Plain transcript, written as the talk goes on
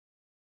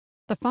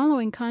The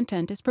following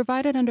content is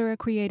provided under a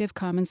Creative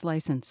Commons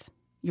license.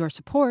 Your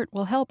support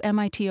will help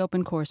MIT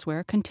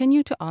OpenCourseware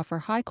continue to offer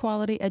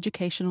high-quality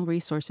educational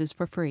resources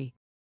for free.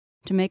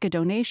 To make a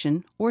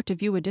donation or to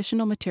view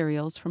additional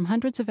materials from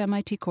hundreds of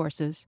MIT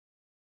courses,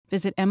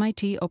 visit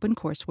MIT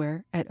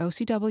OpenCourseware at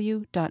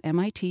ocw.mit.edu.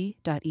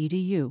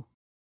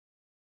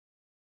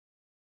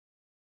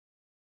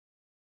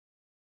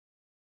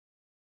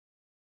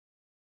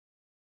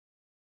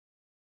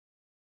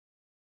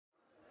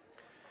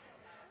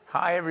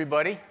 Hi,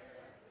 everybody.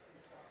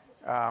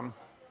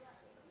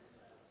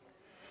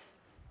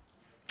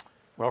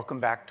 Welcome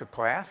back to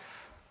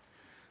class.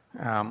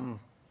 I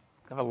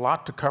have a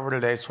lot to cover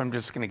today, so I'm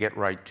just going to get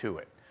right to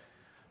it.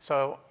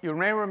 So you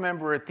may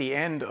remember at the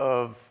end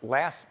of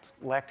last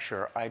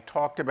lecture, I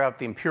talked about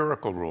the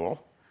empirical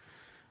rule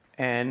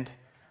and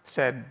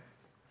said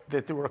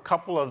that there were a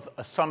couple of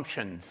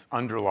assumptions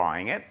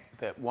underlying it,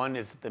 that one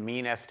is that the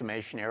mean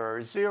estimation error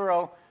is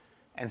 0,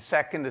 and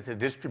second, that the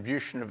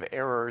distribution of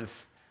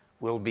errors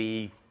will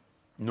be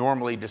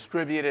normally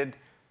distributed.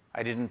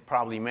 I didn't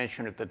probably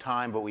mention at the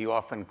time, but we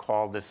often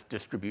call this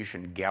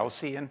distribution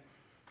Gaussian,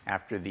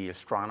 after the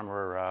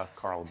astronomer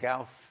Carl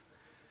Gauss.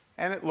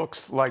 And it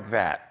looks like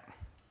that.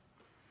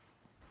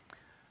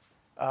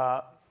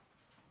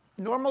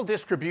 Normal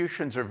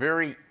distributions are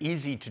very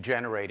easy to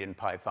generate in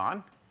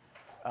Python.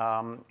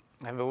 I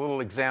have a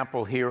little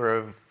example here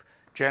of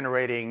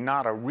generating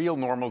not a real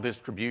normal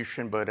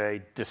distribution, but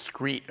a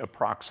discrete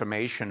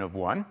approximation of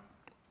one.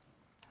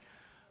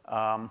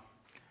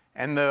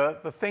 And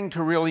the thing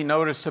to really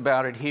notice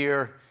about it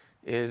here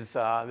is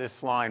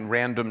this line,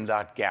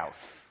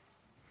 random.gauss.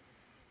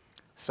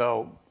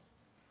 So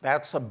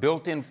that's a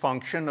built-in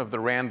function of the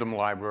random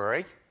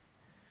library.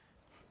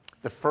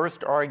 The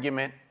first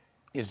argument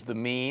is the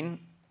mean,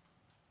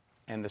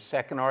 and the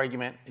second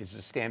argument is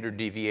the standard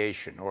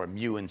deviation, or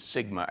mu and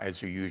sigma,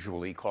 as they're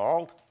usually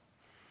called.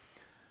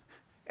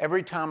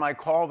 Every time I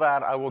call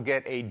that, I will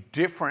get a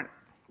different,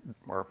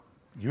 or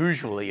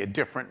usually a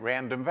different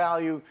random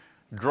value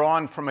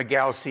drawn from a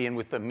Gaussian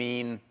with a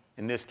mean,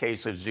 in this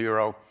case of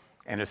 0,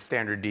 and a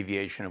standard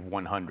deviation of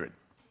 100.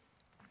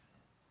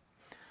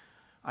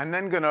 I'm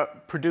then going to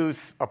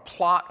produce a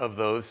plot of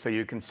those so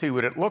you can see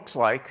what it looks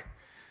like.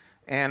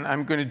 And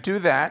I'm going to do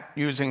that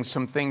using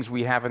some things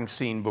we haven't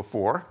seen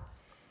before.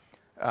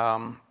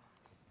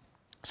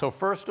 So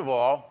first of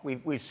all,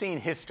 we've seen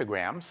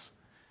histograms.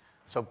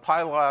 So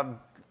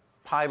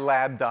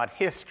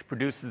pylab.hist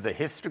produces a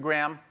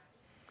histogram.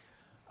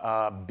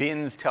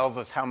 Bins tells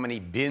us how many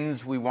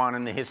bins we want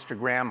in the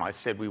histogram. I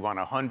said we want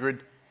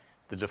 100.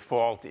 The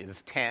default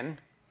is 10.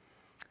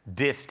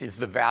 Dist is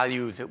the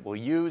values it will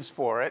use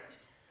for it.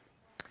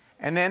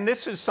 And then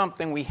this is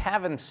something we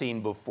haven't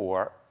seen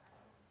before,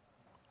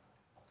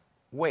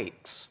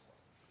 weights.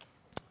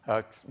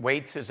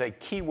 Weights is a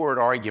keyword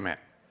argument.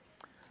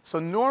 So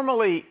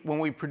normally, when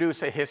we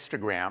produce a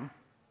histogram,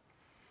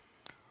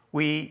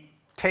 we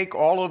take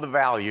all of the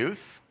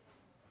values,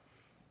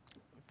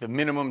 the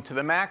minimum to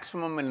the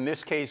maximum, and in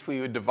this case,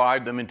 we would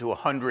divide them into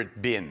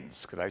 100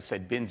 bins, because I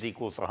said bins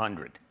equals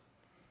 100.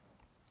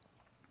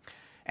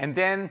 And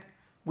then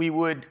we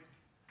would,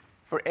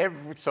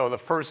 so the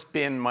first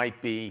bin might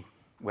be,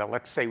 well,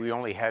 let's say we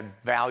only had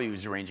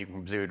values ranging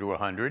from 0 to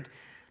 100.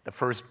 The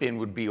first bin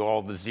would be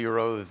all the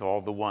zeros,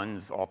 all the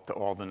ones, up to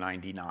all the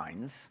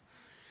 99s.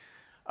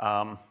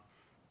 And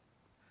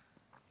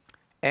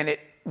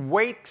it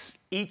weights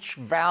each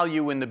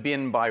value in the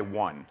bin by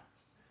 1.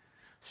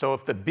 So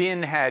if the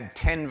bin had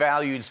 10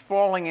 values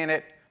falling in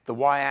it, the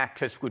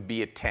y-axis would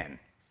be at 10.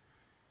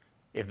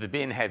 If the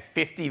bin had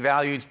 50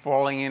 values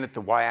falling in it,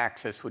 the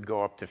y-axis would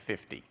go up to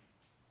 50.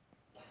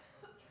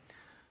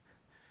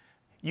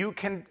 You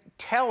can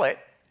tell it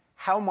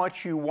how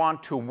much you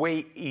want to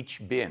weight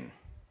each bin,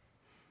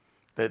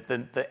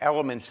 the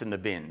elements in the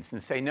bins,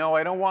 and say, no,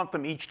 I don't want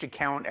them each to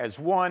count as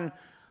 1.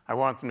 I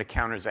want them to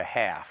count as a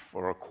half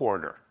or a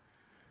quarter.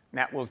 And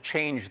that will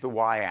change the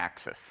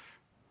y-axis.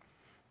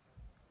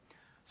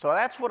 So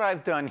that's what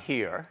I've done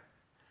here.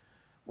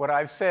 What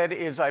I've said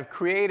is I've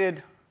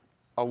created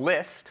a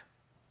list,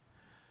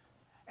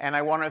 and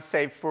I want to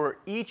say for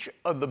each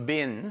of the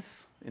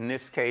bins, in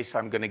this case,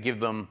 I'm going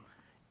to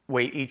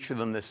weight each of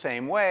them the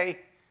same way.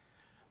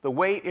 The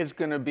weight is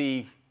going to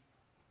be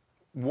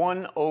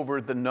 1 over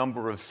the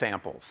number of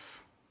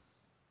samples.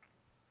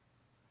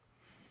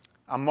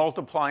 I'm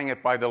multiplying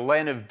it by the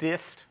len of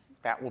dist.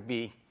 That will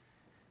be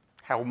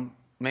how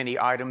many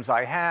items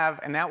I have,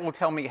 and that will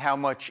tell me how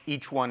much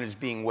each one is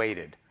being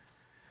weighted.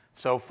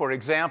 So for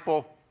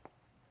example,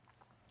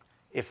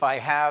 if I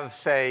have,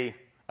 say,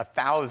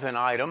 1,000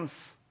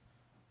 items,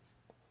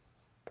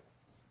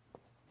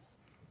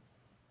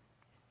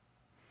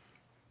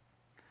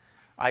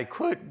 I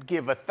could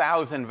give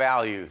 1,000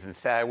 values and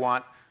say I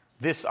want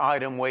this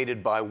item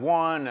weighted by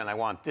 1, and I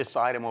want this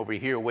item over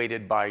here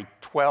weighted by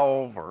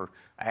 12 or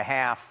a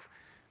half.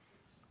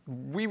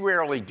 We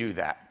rarely do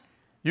that.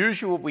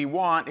 Usually what we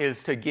want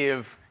is to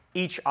give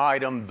each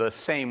item the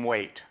same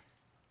weight.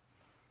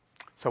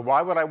 So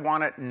why would I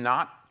want it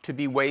not to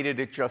be weighted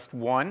at just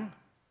 1?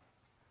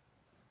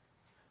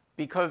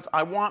 because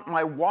I want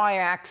my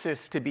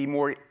y-axis to be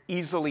more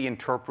easily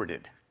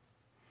interpreted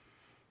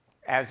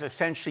as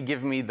essentially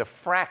giving me the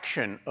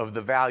fraction of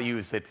the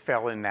values that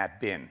fell in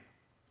that bin.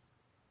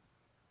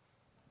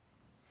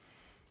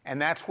 And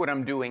that's what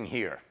I'm doing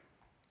here.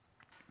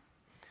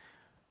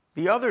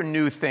 The other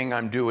new thing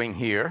I'm doing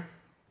here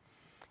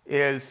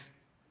is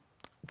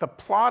the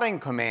plotting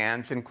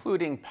commands,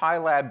 including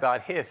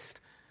pylab.hist,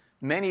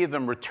 many of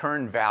them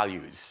return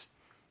values.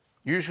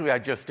 Usually I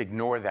just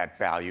ignore that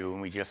value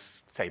and we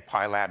just say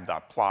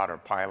pylab.plot or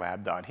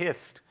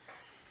pylab.hist.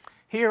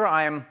 Here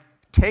I am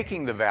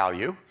taking the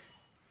value.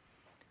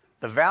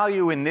 The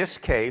value in this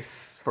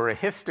case for a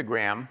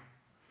histogram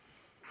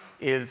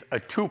is a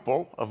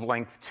tuple of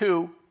length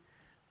 2.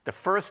 The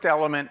first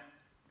element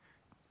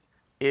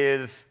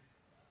is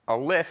a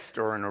list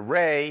or an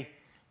array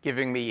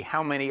giving me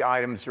how many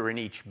items are in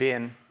each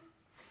bin.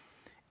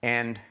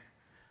 And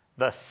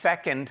the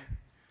second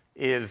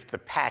is the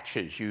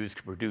patches used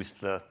to produce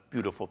the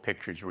beautiful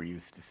pictures we're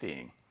used to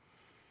seeing.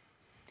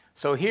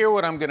 So here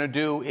what I'm going to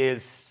do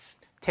is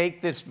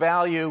take this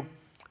value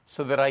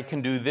so that I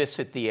can do this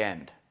at the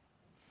end.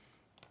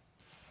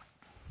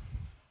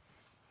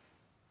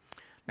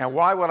 Now,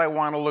 why would I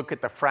want to look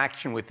at the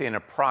fraction within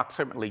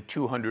approximately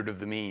 200 of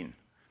the mean?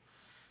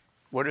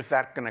 What is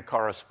that going to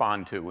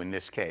correspond to in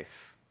this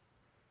case?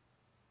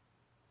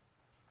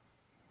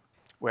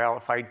 Well,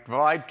 if I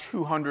divide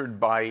 200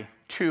 by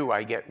 2,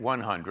 I get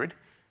 100,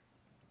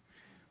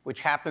 which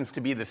happens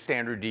to be the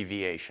standard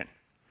deviation.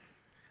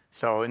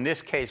 So in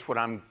this case, what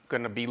I'm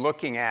going to be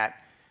looking at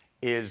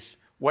is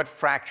what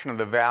fraction of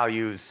the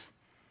values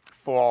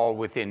fall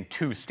within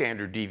 2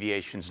 standard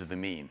deviations of the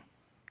mean.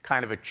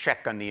 Kind of a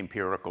check on the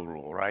empirical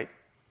rule, right?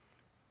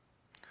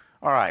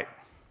 All right.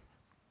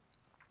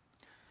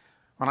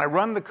 When I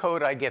run the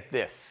code, I get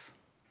this.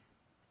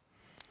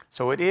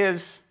 So it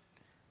is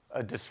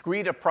a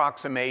discrete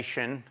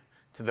approximation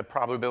to the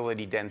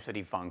probability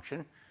density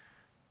function.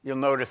 You'll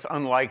notice,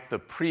 unlike the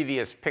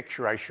previous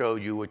picture I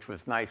showed you, which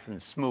was nice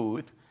and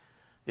smooth,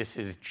 this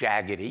is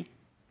jaggedy.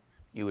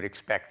 You would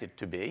expect it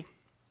to be.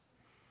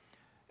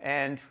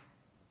 And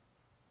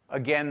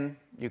again,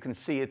 you can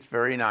see it's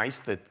very nice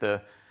that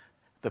the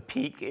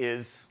peak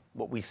is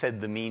what we said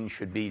the mean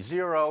should be,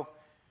 0,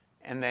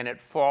 and then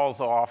it falls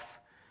off,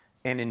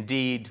 and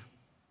indeed,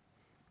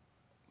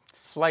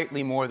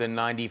 slightly more than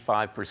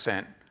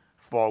 95%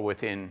 fall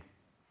within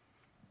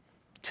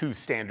 2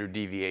 standard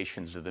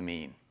deviations of the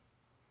mean.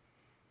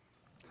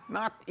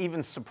 Not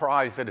even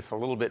surprised that it's a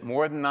little bit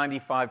more than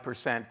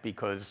 95%,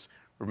 because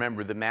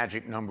remember, the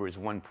magic number is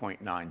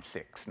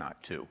 1.96,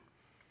 not 2.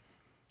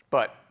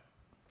 But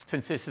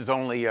since this is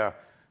only a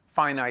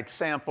finite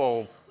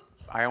sample,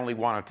 I only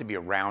want it to be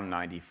around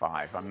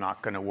 95. I'm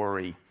not going to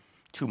worry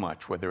too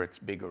much whether it's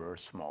bigger or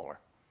smaller.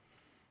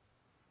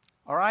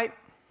 All right?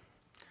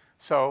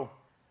 So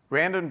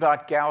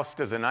random.gauss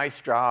does a nice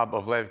job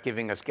of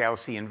giving us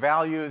Gaussian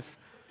values.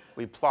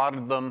 We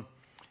plotted them.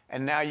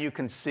 And now you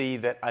can see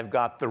that I've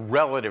got the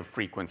relative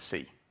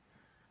frequency.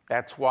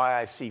 That's why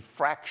I see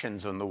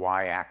fractions on the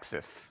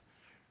y-axis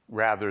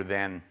rather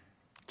than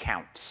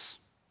counts.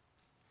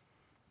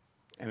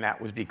 And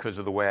that was because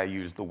of the way I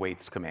used the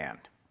weights command.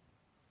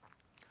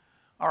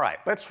 All right,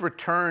 let's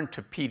return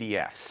to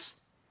PDFs.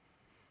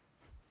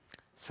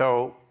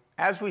 So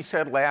as we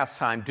said last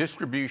time,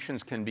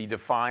 distributions can be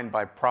defined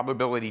by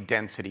probability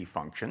density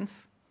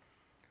functions.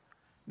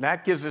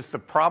 That gives us the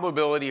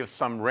probability of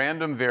some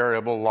random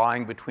variable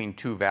lying between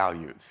 2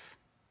 values.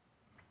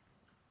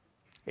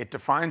 It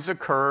defines a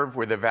curve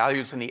where the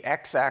values on the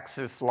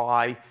x-axis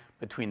lie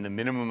between the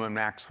minimum and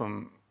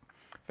maximum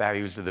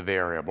values of the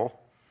variable.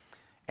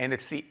 And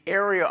it's the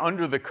area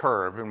under the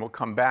curve, and we'll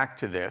come back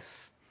to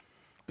this,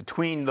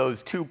 between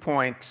those 2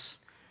 points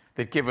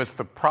that give us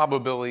the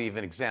probability of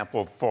an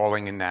example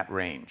falling in that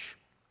range.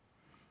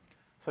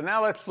 So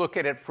now let's look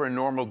at it for a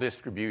normal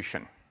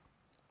distribution.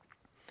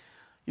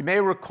 You may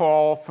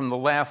recall from the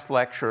last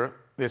lecture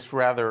this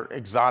rather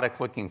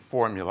exotic-looking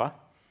formula,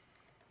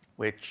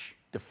 which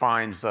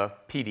defines a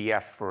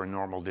PDF for a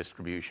normal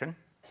distribution.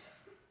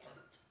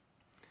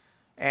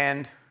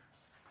 And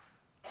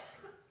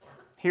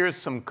here's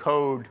some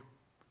code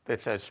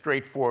that's as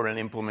straightforward an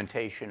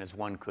implementation as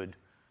one could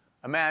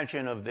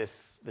imagine of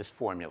this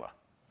formula.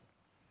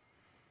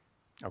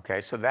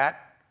 Okay, so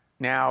that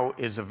now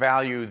is a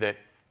value that,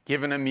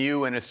 given a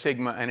mu and a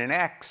sigma and an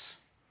x,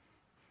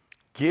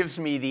 gives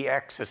me the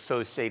x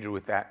associated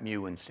with that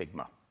mu and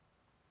sigma.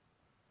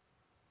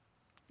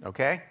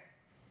 Okay?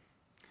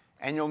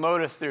 And you'll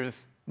notice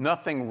there's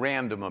nothing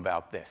random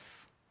about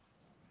this.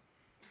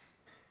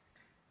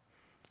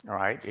 All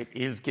right? It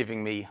is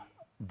giving me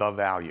the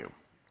value.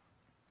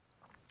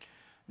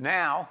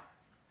 Now,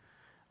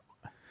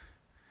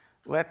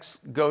 let's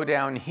go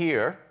down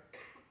here.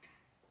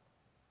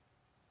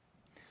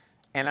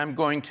 And I'm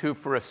going to,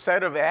 for a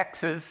set of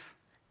x's,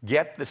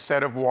 get the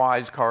set of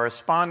y's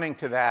corresponding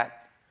to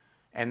that,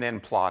 and then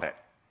plot it.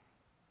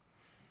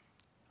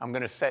 I'm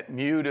going to set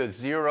mu to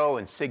 0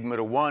 and sigma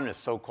to 1, a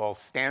so-called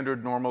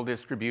standard normal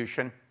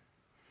distribution.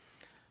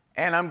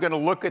 And I'm going to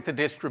look at the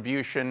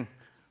distribution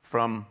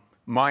from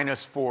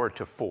 -4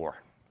 to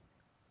 4.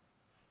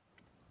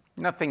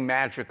 Nothing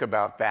magic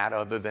about that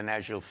other than,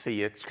 as you'll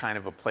see, it's kind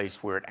of a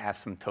place where it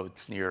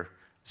asymptotes near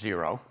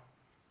 0.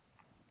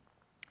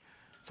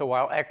 So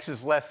while x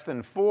is less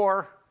than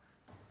 4,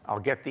 I'll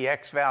get the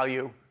x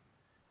value.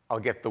 I'll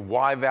get the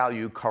y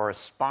value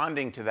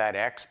corresponding to that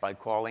x by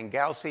calling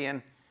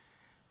Gaussian,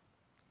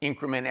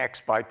 increment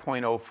x by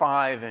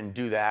 0.05, and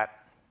do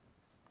that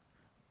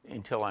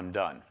until I'm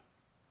done.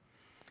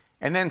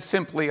 And then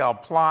simply I'll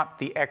plot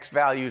the x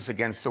values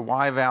against the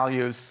y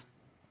values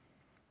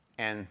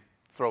and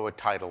throw a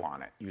title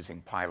on it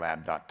using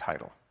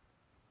pylab.title.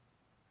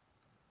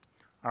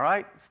 All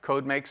right, does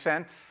code make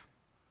sense?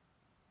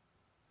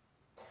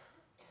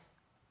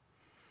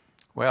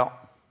 Well,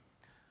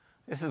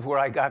 this is where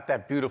I got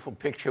that beautiful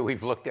picture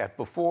we've looked at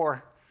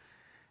before.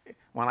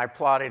 When I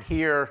plot it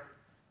here,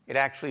 it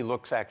actually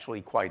looks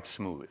quite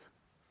smooth.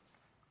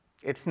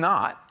 It's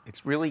not.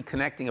 It's really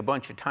connecting a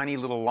bunch of tiny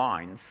little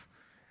lines,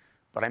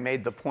 but I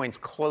made the points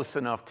close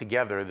enough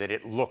together that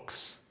it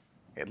looks,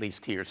 at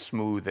least here,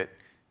 smooth at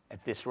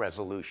this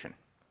resolution.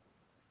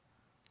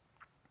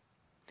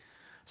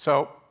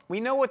 So we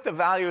know what the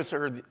values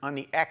are on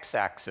the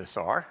x-axis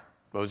are.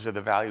 Those are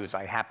the values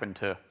I happen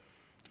to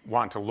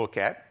want to look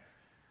at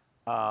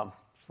from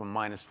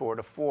 -4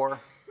 to 4.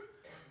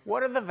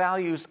 What are the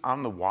values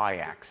on the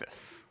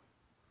y-axis?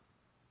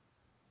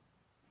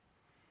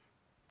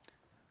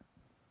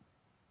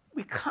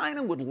 We kind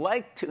of would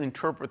like to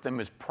interpret them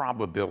as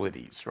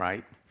probabilities,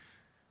 right?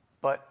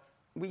 But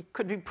we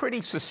could be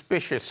pretty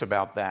suspicious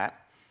about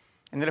that.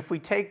 And that if we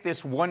take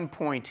this one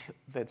point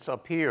that's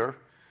up here,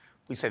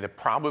 we say the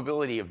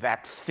probability of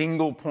that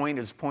single point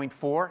is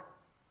 0.4.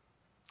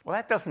 Well,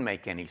 that doesn't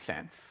make any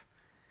sense.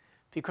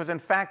 Because, in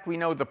fact, we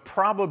know the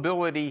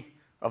probability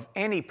of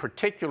any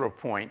particular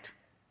point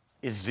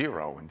is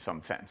 0 in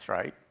some sense,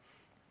 right?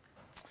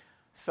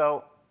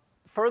 So,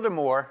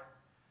 furthermore,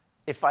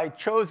 if I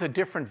chose a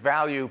different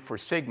value for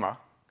sigma,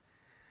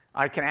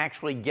 I can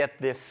actually get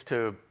this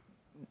to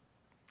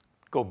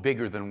go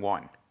bigger than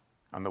 1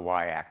 on the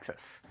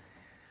y-axis.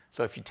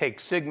 So if you take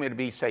sigma to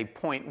be, say,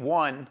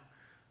 0.1,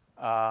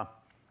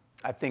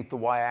 I think the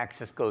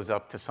y-axis goes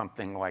up to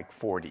something like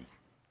 40.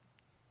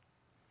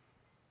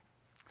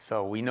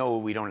 So we know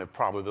we don't have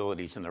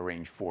probabilities in the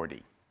range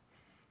 40.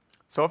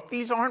 So if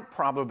these aren't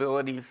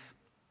probabilities,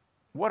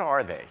 what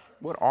are they?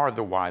 What are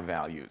the y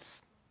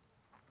values?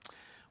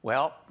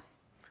 Well,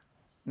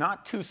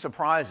 not too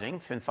surprising,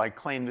 since I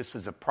claimed this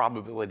was a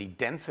probability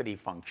density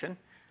function.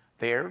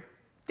 They're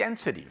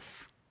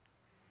densities.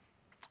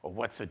 Well,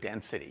 what's a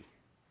density?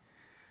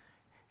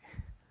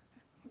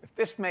 If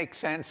this makes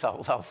sense,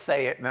 I'll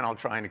say it, and then I'll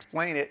try and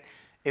explain it.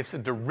 It's a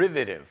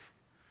derivative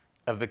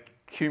of the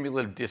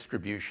cumulative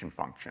distribution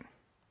function.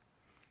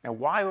 Now,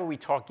 why were we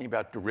talking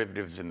about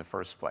derivatives in the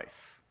first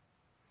place?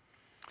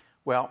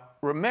 Well,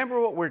 remember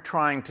what we're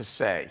trying to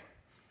say.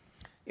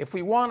 If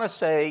we want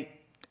to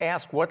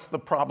ask what's the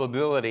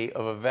probability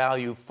of a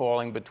value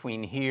falling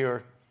between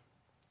here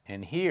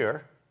and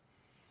here,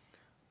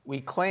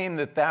 we claim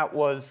that that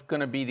was going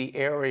to be the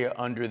area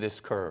under this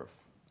curve,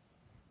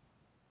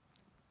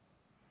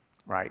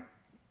 right?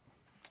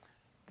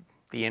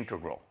 The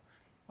integral.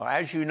 Well,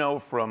 as you know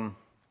from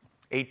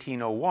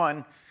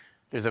 1801,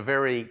 there's a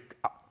very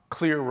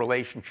clear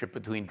relationship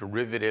between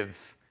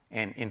derivatives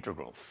and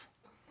integrals.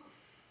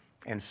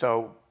 And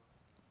so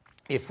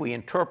if we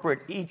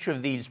interpret each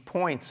of these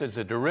points as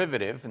a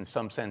derivative, in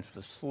some sense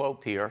the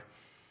slope here,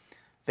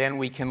 then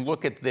we can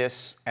look at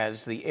this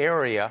as the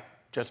area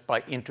just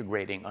by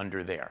integrating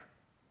under there.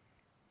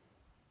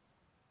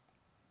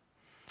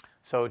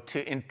 So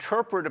to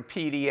interpret a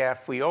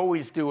PDF, we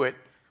always do it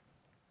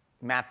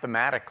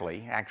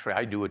mathematically. Actually,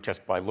 I do it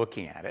just by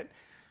looking at it.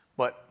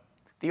 But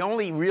the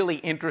only really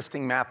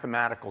interesting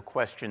mathematical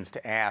questions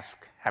to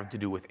ask have to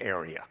do with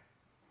area.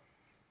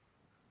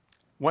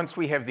 Once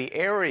we have the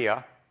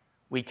area,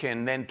 we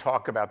can then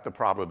talk about the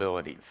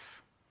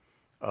probabilities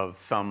of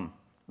some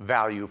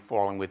value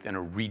falling within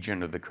a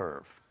region of the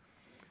curve.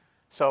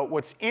 So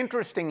what's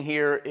interesting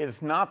here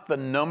is not the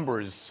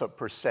numbers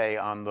per se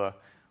on the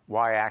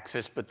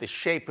y-axis, but the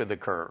shape of the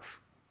curve,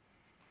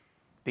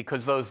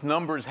 because those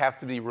numbers have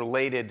to be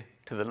related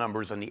to the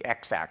numbers on the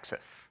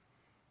x-axis.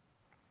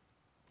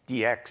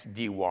 dx,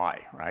 dy,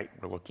 right?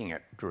 We're looking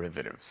at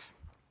derivatives.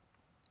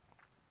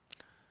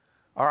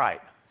 All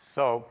right,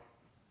 so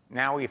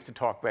now we have to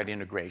talk about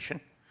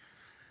integration.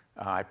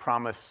 I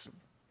promise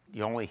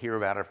you only hear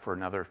about it for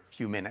another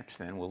few minutes,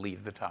 then we'll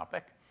leave the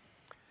topic.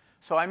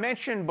 So I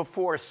mentioned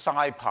before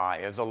SciPy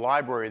as a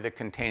library that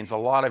contains a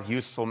lot of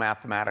useful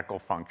mathematical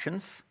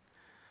functions.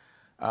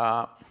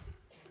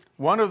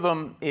 One of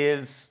them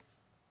is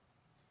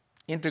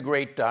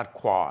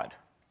integrate.quad.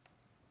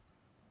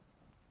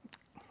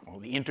 Well,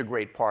 the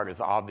integrate part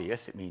is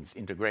obvious. It means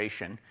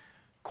integration.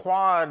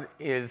 Quad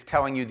is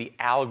telling you the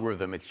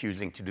algorithm it's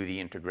using to do the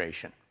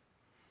integration.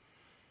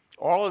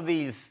 All of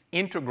these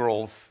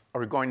integrals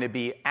are going to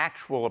be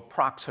actual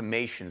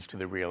approximations to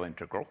the real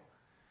integral.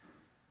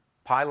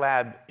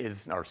 PyLab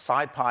is, or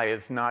SciPy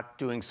is not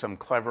doing some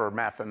clever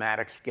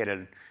mathematics to get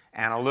an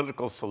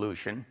analytical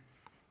solution.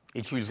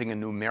 It's using a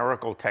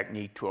numerical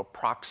technique to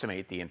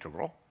approximate the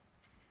integral.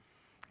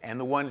 And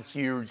the one that's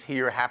used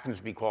here happens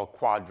to be called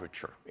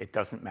quadrature. It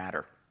doesn't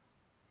matter.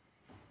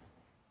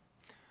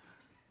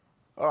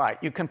 All right,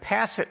 you can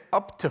pass it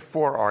up to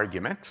 4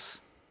 arguments.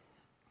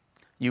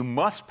 You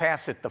must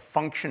pass it the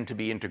function to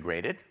be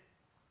integrated.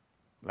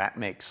 That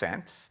makes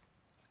sense.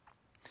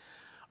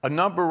 A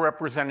number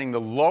representing the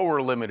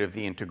lower limit of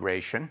the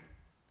integration,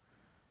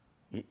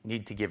 you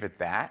need to give it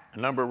that. A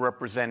number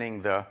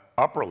representing the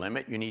upper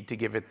limit, you need to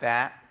give it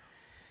that.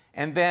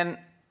 And then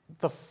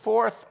the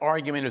 4th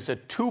argument is a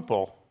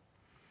tuple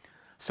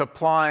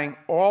supplying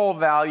all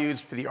values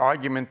for the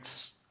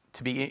arguments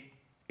to be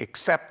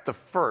except the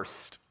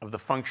first of the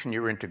function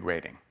you're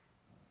integrating.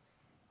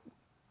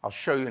 I'll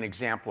show you an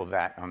example of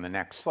that on the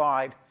next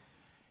slide.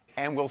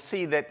 And we'll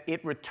see that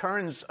it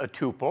returns a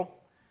tuple,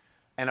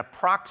 an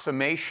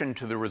approximation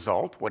to the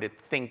result, what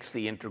it thinks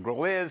the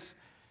integral is,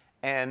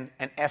 and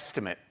an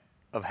estimate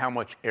of how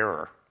much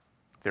error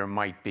there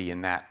might be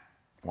in that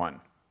one.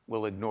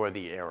 We'll ignore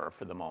the error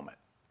for the moment.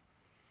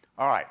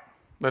 All right,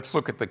 let's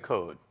look at the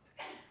code.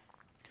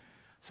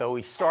 So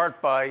we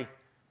start by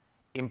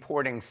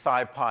importing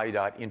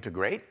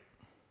scipy.integrate.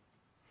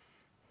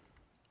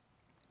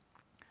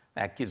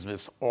 That gives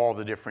us all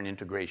the different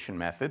integration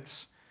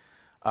methods.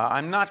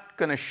 I'm not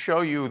going to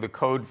show you the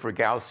code for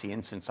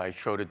Gaussian since I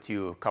showed it to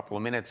you a couple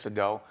of minutes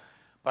ago,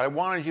 but I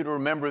wanted you to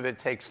remember that it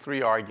takes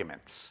 3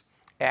 arguments,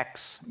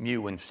 x,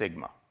 mu, and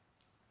sigma.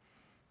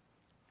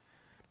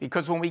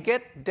 Because when we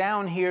get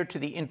down here to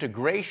the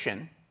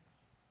integration,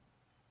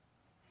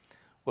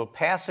 we'll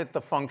pass it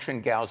the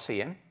function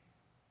Gaussian,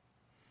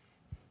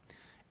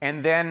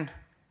 and then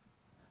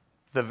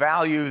the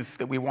values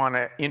that we want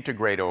to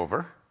integrate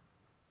over.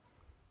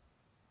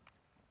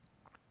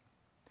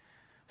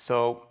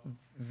 So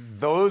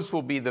those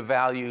will be the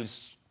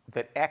values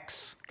that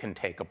x can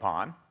take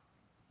upon.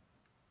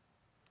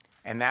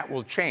 And that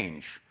will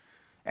change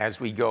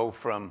as we go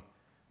from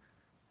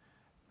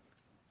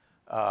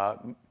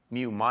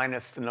mu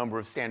minus the number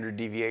of standard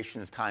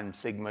deviations times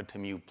sigma to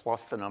mu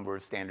plus the number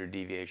of standard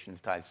deviations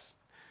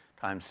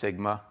times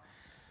sigma.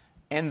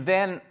 And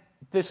then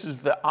this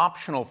is the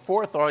optional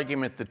 4th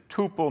argument, the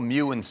tuple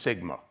mu and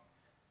sigma.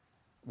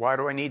 Why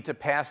do I need to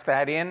pass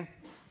that in?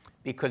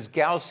 Because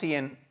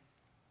Gaussian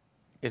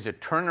is a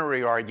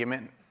ternary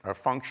argument, or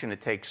function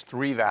that takes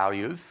 3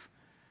 values.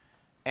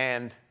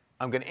 And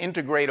I'm going to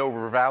integrate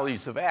over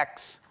values of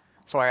x,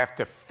 so I have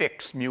to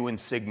fix mu and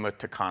sigma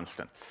to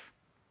constants,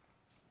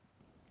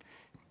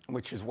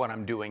 which is what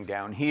I'm doing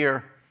down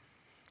here.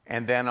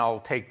 And then I'll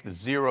take the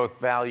 0th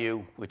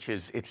value, which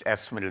is its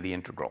estimate of the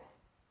integral.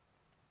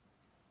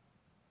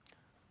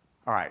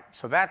 All right,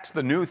 so that's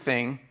the new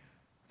thing.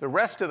 The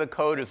rest of the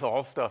code is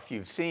all stuff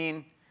you've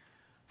seen.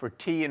 For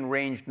t in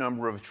ranged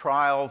number of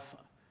trials,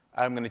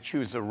 I'm going to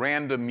choose a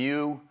random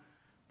mu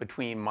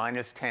between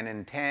 -10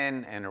 and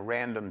 10, and a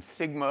random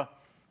sigma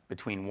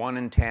between 1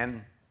 and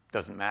 10.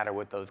 Doesn't matter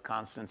what those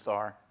constants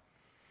are.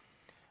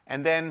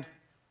 And then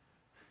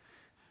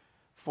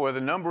for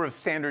the number of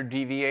standard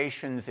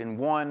deviations in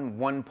 1,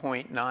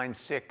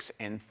 1.96,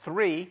 and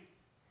 3,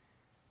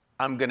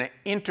 I'm going to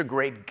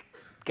integrate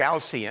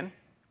Gaussian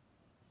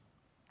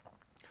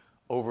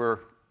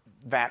over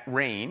that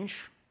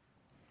range.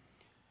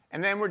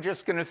 And then we're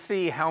just going to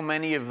see how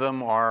many of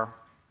them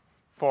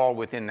fall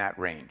within that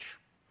range.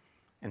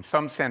 In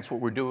some sense, what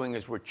we're doing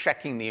is we're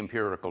checking the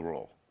empirical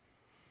rule.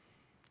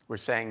 We're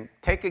saying,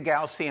 take a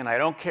Gaussian, I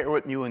don't care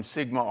what mu and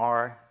sigma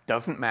are,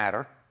 doesn't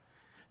matter.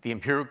 The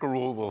empirical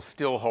rule will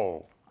still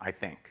hold, I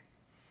think.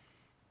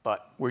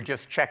 But we're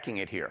just checking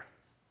it here.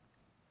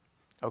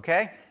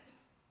 OK?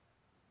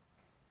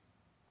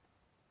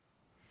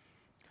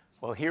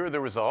 Well, here are the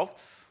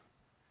results.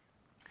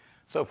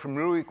 So from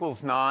mu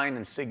equals 9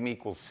 and sigma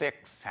equals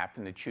 6,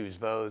 happen to choose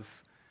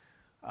those.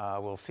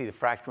 We'll see the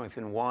fraction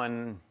within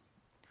 1,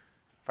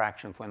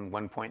 fraction within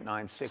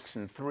 1.96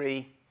 and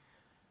 3.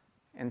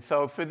 And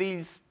so for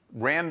these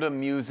random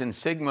mu's and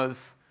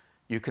sigmas,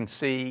 you can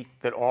see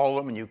that all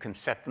of them, and you can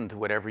set them to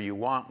whatever you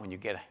want when you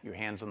get your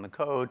hands on the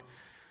code.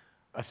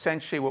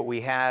 Essentially what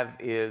we have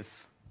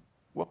is,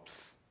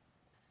 whoops,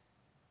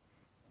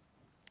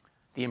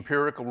 the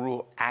empirical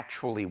rule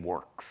actually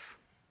works.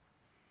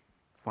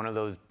 One of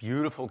those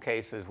beautiful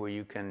cases where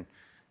you can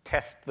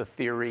test the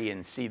theory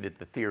and see that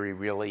the theory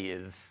really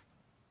is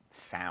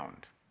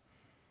sound.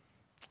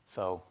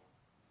 So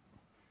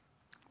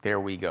there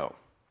we go.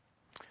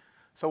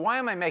 So why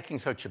am I making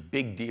such a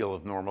big deal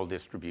of normal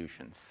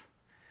distributions?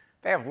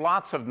 They have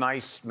lots of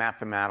nice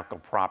mathematical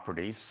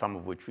properties, some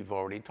of which we've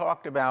already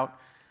talked about,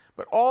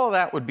 but all of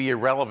that would be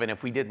irrelevant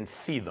if we didn't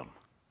see them.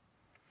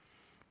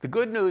 The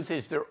good news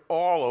is they're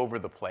all over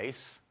the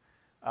place.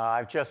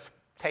 I've just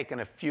taken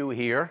a few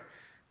here.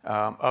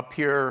 Up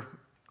here,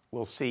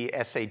 we'll see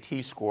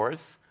SAT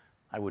scores.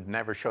 I would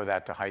never show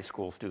that to high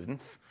school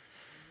students,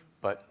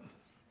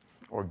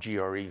 or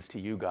GREs to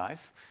you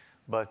guys.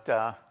 But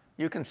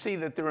you can see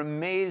that they're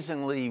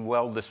amazingly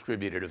well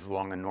distributed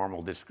along a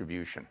normal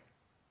distribution.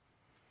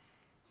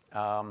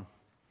 On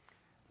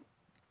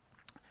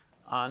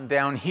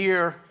down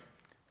here,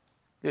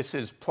 this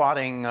is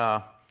plotting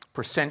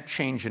percent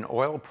change in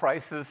oil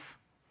prices.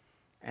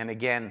 And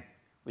again,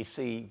 we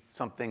see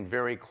something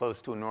very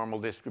close to a normal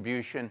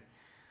distribution.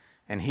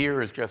 And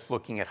here is just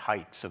looking at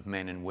heights of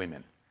men and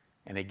women.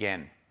 And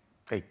again,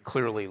 they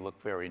clearly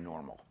look very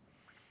normal.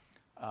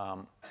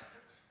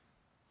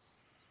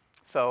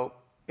 So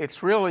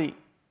it's really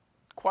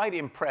quite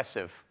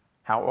impressive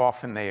how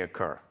often they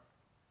occur.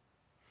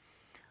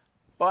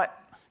 But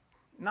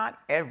not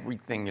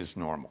everything is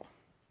normal.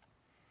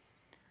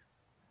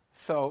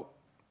 So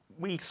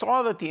we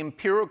saw that the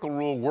empirical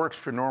rule works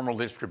for normal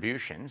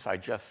distributions. I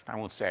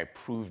won't say I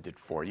proved it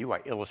for you. I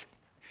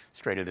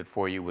illustrated it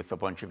for you with a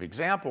bunch of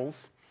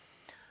examples.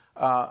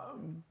 But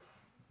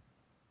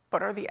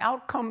are the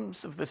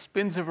outcomes of the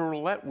spins of a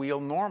roulette wheel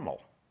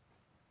normal?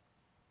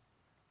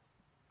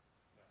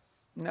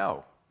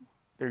 No.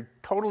 They're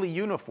totally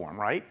uniform,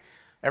 right?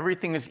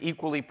 Everything is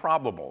equally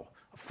probable.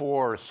 A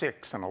 4, a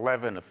 6, an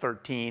 11, a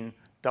 13,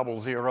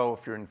 00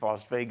 if you're in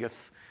Las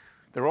Vegas.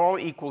 They're all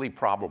equally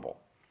probable.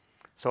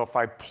 So if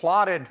I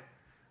plotted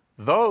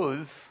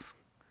those,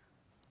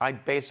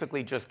 I'd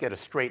basically just get a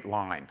straight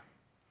line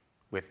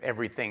with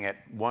everything at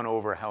 1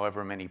 over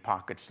however many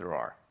pockets there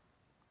are.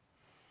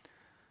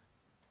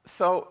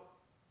 So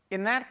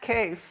in that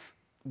case,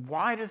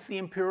 why does the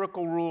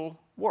empirical rule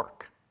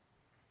work?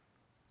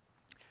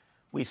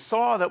 We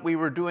saw that we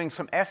were doing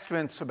some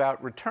estimates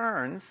about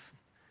returns,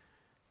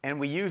 and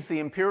we used the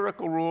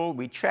empirical rule,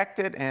 we checked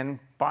it, and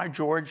by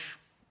George,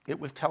 it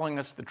was telling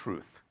us the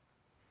truth.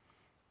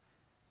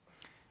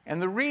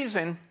 And the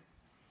reason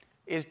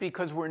is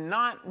because we're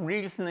not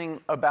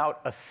reasoning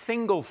about a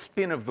single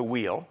spin of the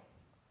wheel,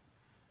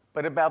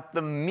 but about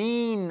the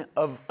mean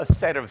of a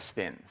set of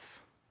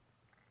spins.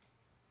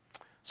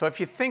 So if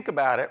you think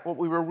about it, what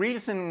we were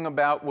reasoning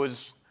about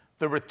was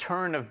the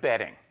return of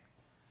betting.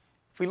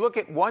 If we look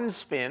at one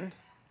spin,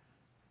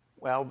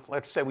 well,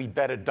 let's say we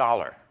bet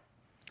 $1.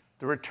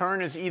 The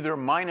return is either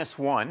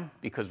 -1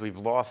 because we've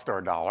lost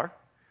our dollar,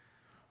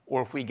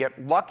 or if we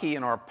get lucky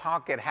and our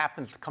pocket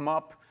happens to come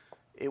up,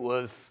 it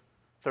was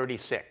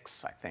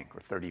 36, I think, or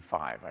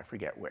 35, I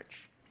forget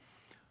which.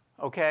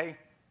 Okay?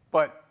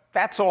 But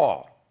that's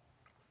all.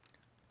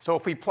 So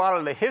if we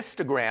plotted a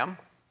histogram,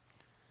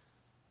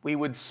 we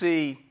would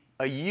see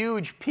a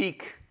huge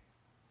peak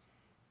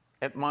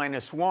at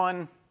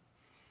 -1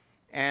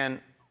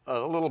 and a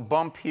little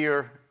bump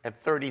here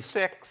at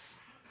 36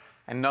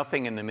 and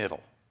nothing in the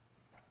middle.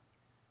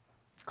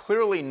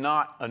 Clearly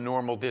not a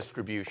normal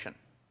distribution.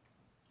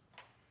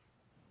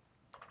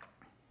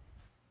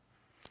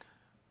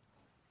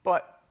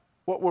 But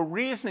what we're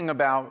reasoning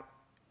about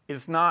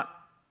is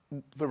not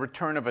the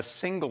return of a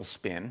single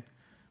spin,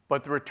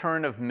 but the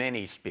return of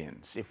many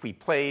spins. If we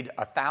played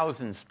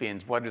 1,000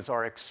 spins, what is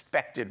our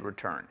expected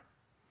return?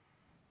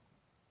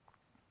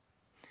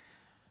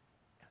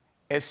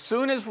 As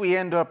soon as we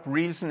end up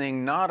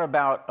reasoning not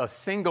about a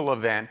single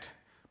event,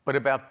 but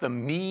about the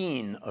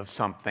mean of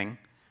something,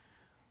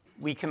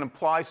 we can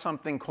apply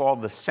something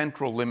called the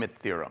central limit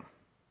theorem.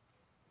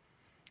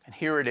 And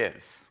here it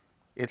is.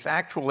 It's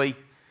actually,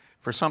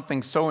 for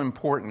something so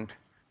important,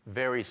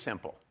 very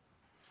simple.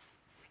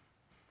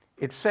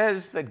 It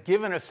says that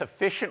given a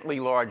sufficiently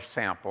large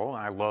sample,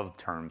 and I love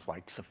terms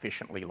like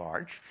sufficiently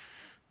large,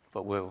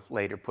 but we'll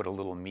later put a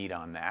little meat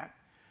on that,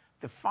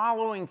 the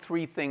following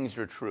 3 things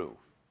are true.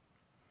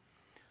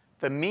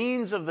 The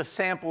means of the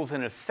samples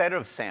in a set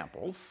of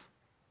samples,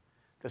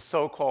 the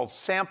so-called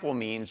sample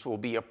means, will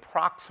be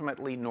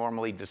approximately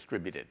normally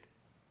distributed.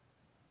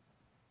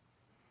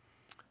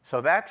 So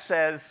that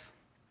says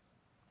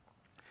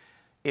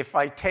if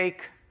I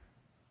take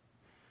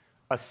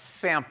a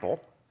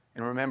sample,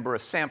 and remember a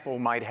sample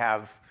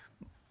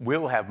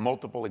will have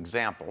multiple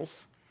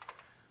examples.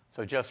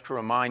 So just to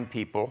remind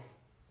people,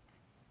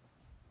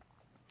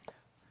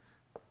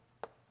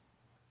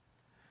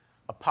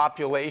 a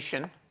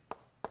population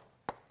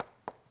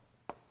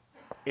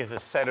is a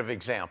set of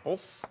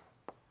examples.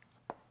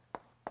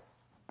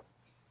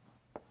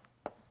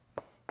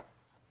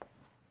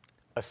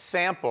 A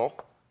sample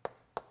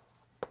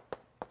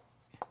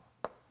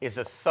is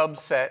a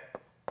subset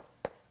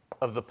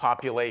of the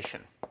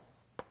population.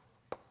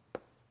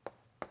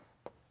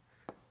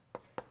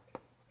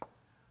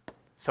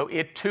 So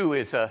it, too,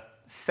 is a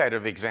set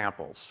of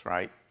examples,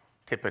 right,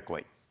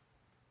 typically.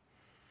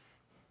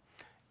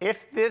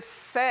 If this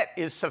set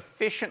is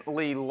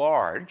sufficiently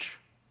large,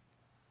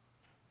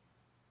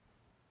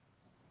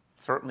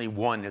 certainly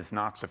 1 is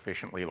not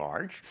sufficiently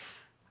large,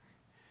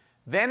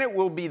 then it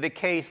will be the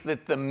case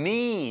that the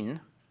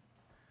mean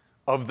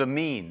of the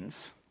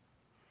means,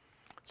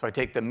 so I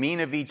take the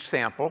mean of each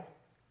sample,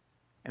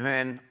 and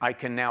then I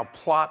can now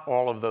plot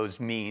all of those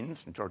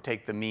means, or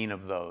take the mean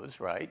of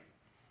those, right?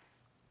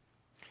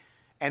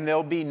 And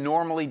they'll be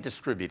normally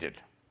distributed.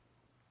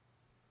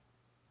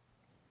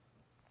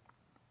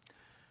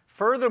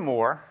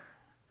 Furthermore,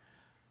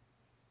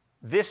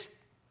 this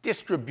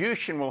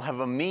distribution will have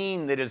a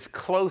mean that is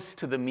close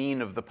to the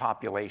mean of the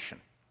population.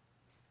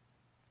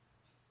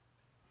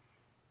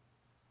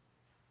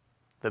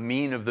 The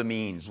mean of the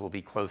means will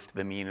be close to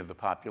the mean of the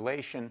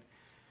population.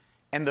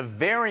 And the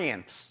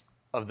variance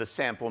of the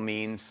sample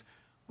means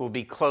will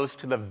be close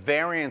to the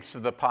variance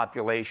of the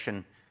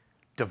population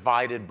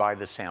divided by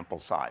the sample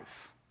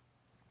size.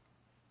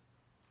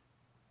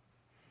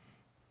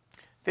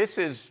 This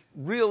is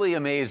really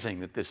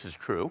amazing that this is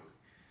true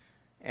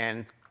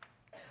and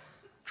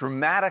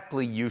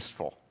dramatically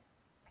useful.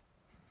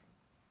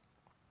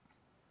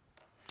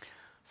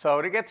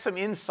 So to get some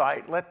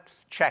insight,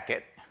 let's check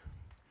it.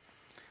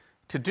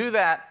 To do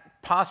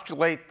that,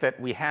 postulate that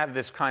we have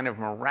this kind of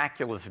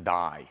miraculous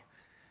die.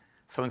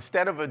 So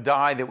instead of a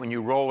die that when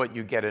you roll it,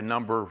 you get a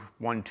number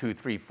 1, 2,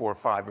 3, 4,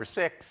 5, or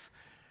 6,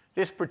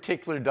 this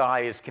particular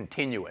die is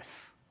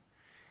continuous.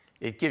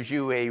 It gives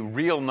you a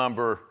real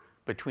number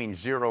between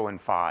 0 and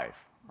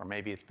 5, or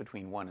maybe it's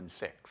between 1 and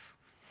 6.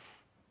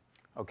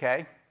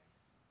 Okay?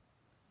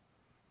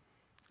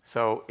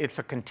 So it's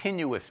a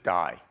continuous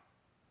die.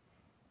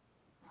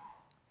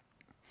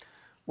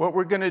 What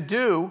we're going to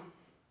do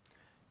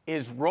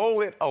is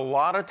roll it a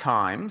lot of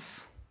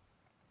times.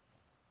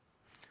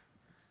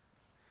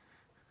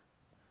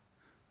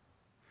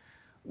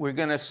 We're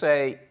going to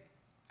say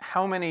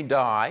how many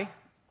die,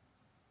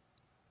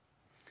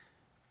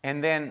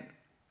 and then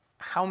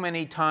how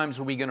many times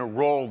are we going to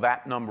roll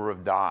that number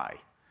of die.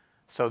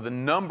 So the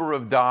number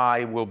of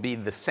die will be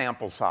the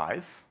sample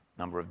size.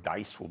 Number of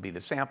dice will be the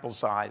sample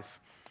size.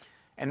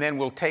 And then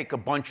we'll take a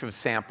bunch of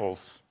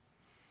samples,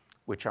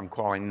 which I'm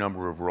calling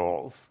number of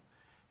rolls.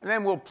 And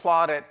then we'll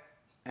plot it,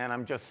 and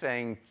I'm just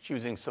saying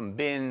choosing some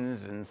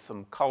bins and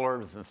some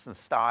colors and some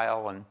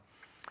style and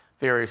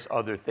various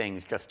other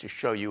things just to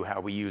show you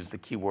how we use the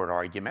keyword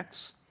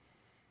arguments.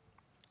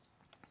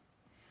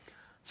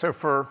 So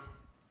for,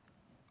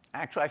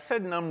 actually I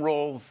said num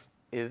rolls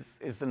is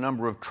the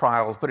number of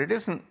trials, but it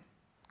isn't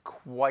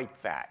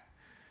quite that,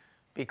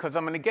 because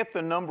I'm going to get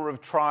the number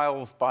of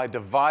trials by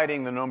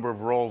dividing the number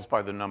of rolls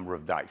by the number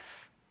of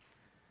dice.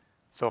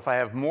 So if I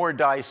have more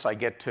dice, I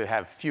get to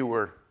have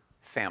fewer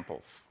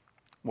samples,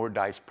 more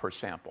dice per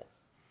sample.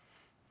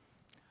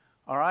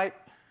 All right?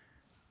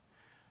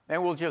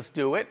 Then we'll just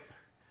do it.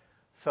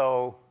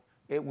 So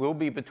it will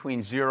be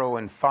between 0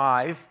 and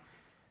 5,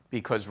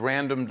 because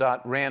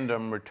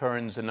random.random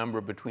returns a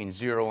number between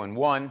 0 and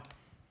 1,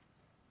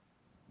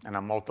 and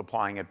I'm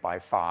multiplying it by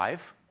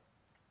 5.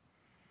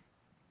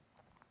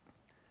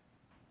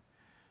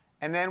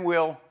 And then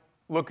we'll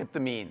look at the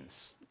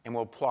means, and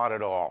we'll plot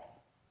it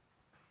all.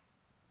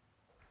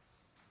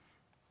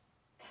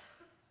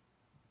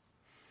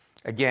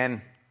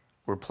 Again,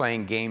 we're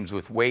playing games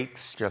with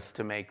weights just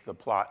to make the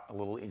plot a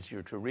little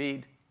easier to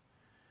read.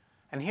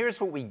 And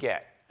here's what we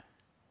get.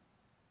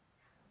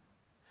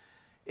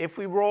 If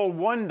we roll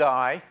one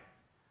die,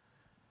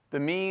 the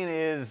mean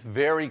is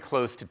very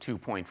close to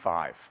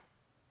 2.5.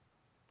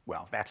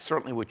 Well, that's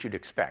certainly what you'd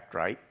expect,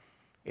 right?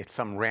 It's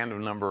some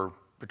random number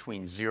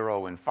between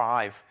 0 and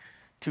 5.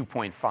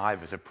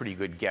 2.5 is a pretty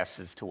good guess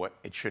as to what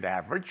it should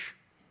average.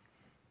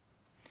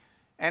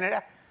 And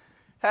it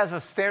has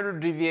a standard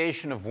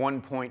deviation of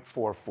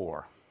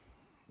 1.44.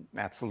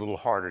 That's a little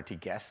harder to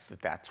guess that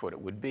that's what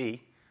it would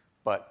be,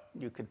 but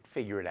you could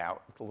figure it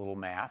out with a little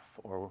math,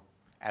 or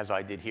as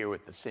I did here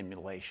with the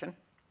simulation.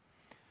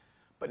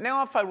 But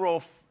now if I roll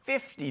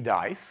 50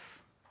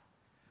 dice,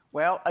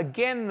 well,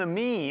 again, the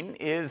mean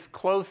is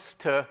close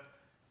to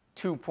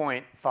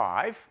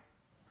 2.5.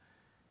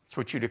 It's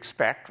what you'd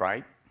expect,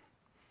 right?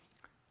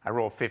 I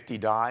roll 50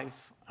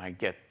 dice, I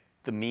get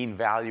the mean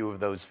value of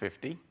those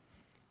 50.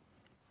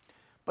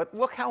 But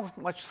look how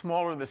much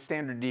smaller the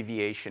standard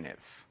deviation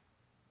is.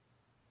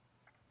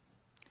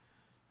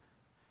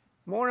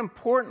 More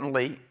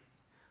importantly,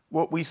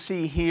 what we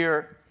see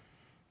here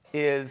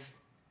is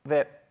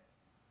that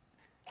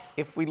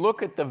if we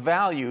look at the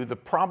value, the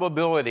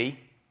probability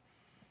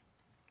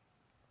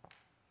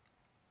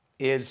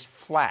is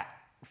flat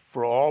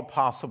for all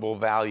possible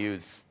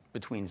values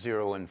between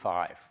 0 and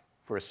 5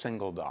 for a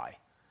single die.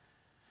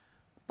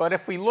 But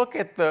if we look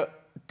at the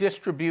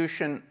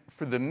distribution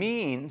for the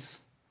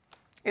means,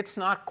 it's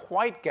not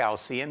quite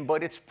Gaussian,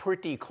 but it's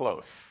pretty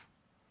close.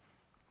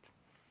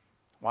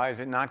 Why is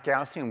it not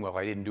Gaussian? Well,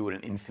 I didn't do it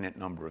an infinite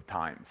number of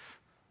times.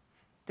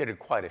 Did it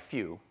quite a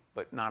few,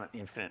 but not an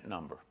infinite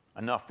number.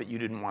 Enough that you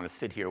didn't want to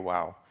sit here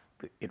while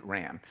it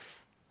ran.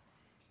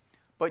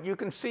 But you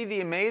can see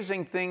the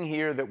amazing thing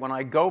here that when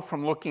I go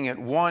from looking at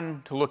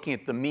 1 to looking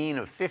at the mean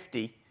of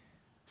 50,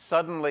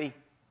 suddenly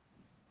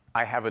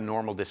I have a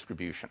normal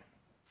distribution.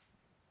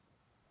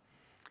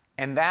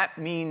 And that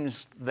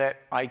means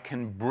that I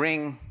can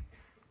bring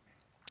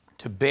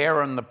to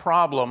bear on the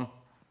problem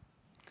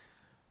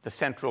the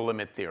central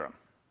limit theorem.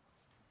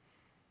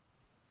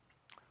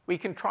 We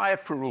can try it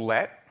for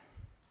roulette.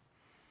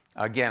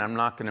 Again, I'm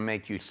not going to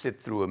make you sit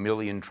through a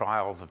million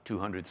trials of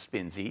 200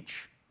 spins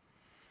each.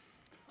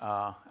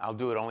 I'll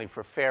do it only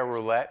for fair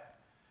roulette.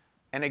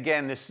 And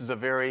again, this is a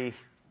very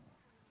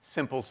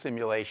simple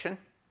simulation.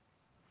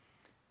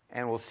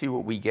 And we'll see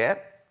what we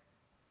get.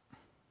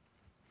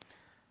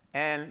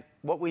 And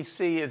what we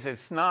see is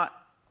it's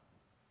not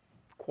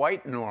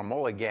quite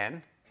normal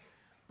again,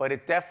 but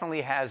it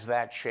definitely has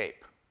that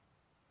shape.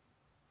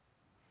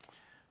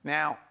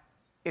 Now,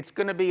 it's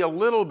going to be a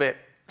little bit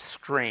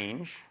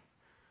strange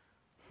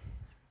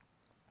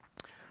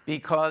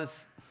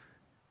because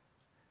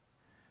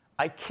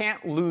I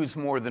can't lose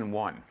more than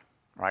one,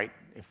 right,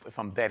 if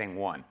I'm betting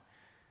one.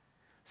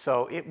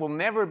 So it will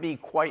never be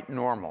quite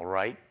normal,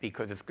 right,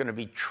 because it's going to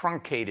be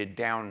truncated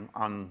down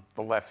on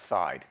the left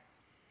side.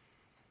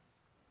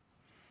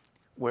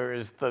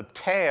 Whereas the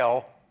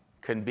tail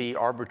can be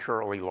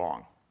arbitrarily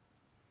long.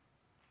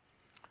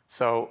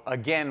 So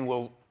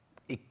again,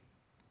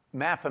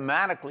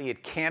 mathematically,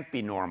 it can't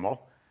be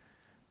normal,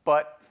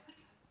 but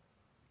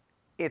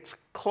it's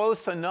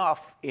close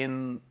enough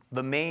in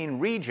the main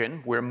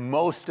region where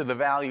most of the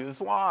values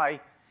lie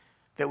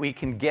that we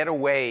can get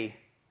away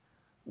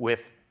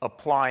with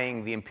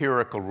applying the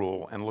empirical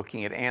rule and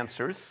looking at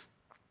answers.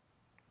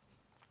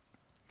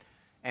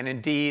 And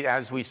indeed,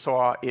 as we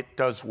saw, it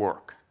does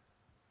work.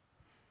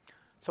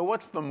 So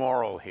what's the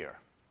moral here?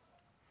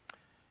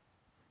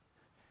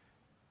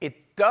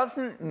 It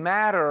doesn't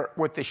matter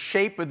what the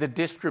shape of the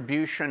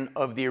distribution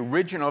of the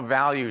original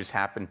values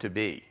happen to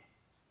be.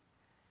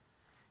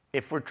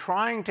 If we're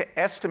trying to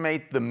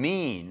estimate the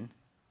mean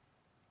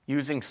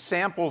using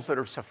samples that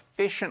are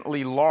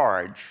sufficiently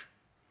large,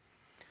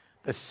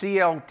 the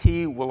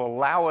CLT will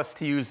allow us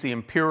to use the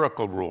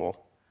empirical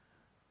rule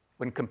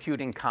when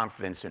computing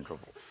confidence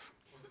intervals.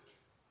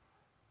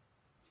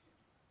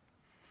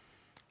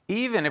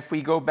 Even if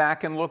we go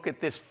back and look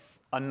at this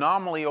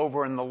anomaly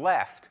over on the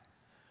left,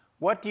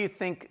 what do you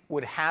think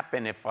would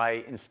happen if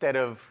I, instead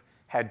of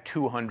had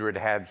 200,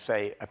 had,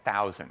 say,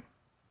 1,000?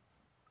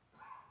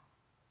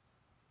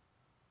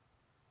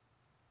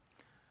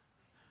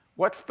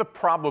 What's the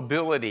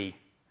probability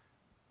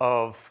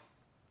of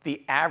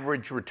the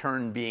average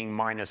return being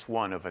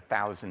 -1 of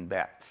 1,000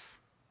 bets?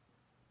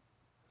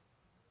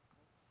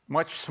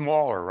 Much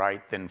smaller,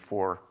 right, than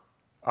for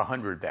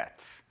 100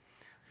 bets.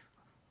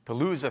 To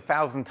lose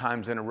 1,000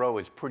 times in a row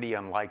is pretty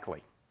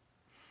unlikely.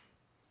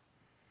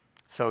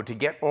 So to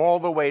get all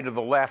the way to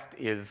the left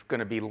is going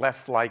to be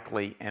less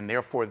likely, and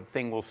therefore the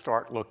thing will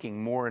start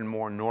looking more and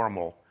more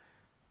normal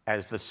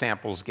as the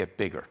samples get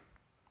bigger.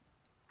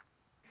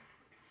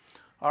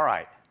 All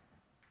right.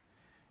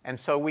 And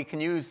so we can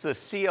use the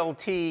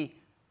CLT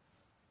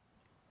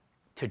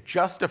to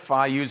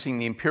justify using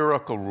the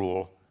empirical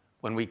rule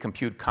when we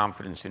compute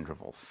confidence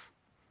intervals.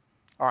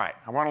 All right,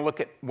 I want to look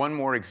at one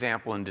more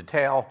example in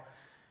detail.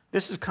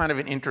 This is kind of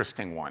an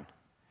interesting one.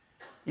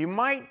 You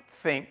might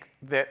think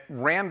that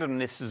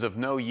randomness is of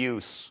no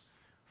use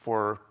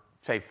for,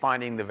 say,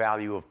 finding the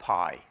value of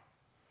pi,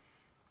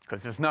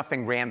 because there's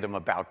nothing random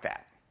about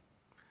that.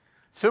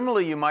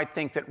 Similarly, you might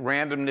think that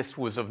randomness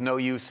was of no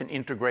use in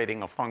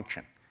integrating a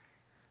function.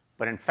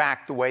 But in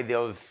fact, the way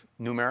those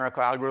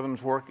numerical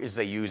algorithms work is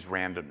they use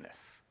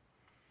randomness.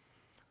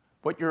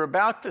 What you're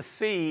about to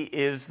see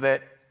is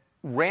that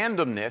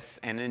randomness,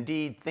 and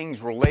indeed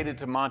things related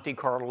to Monte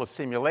Carlo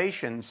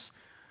simulations,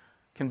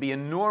 can be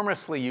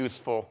enormously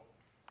useful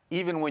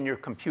even when you're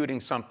computing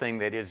something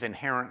that is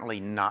inherently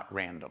not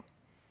random,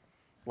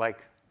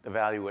 like the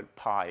value at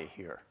pi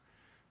here.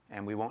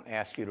 And we won't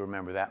ask you to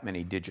remember that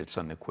many digits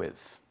on the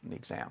quiz, in the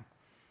exam.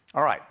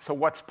 All right, so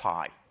what's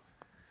pi?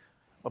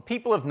 Well,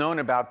 people have known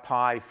about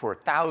pi for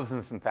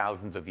thousands and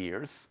thousands of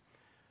years.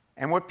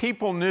 And what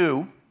people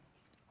knew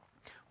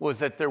was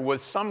that there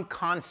was some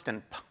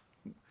constant,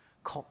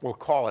 we'll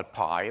call it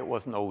pi, it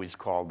wasn't always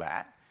called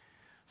that,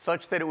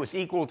 such that it was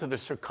equal to the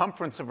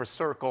circumference of a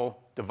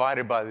circle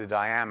divided by the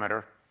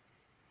diameter.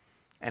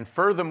 And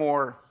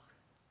furthermore,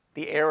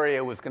 the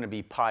area was going to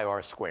be pi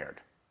r squared.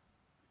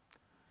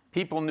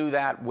 People knew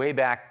that way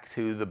back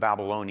to the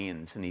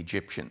Babylonians and the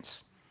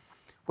Egyptians.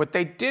 What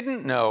they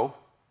didn't know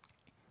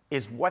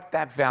is what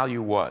that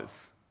value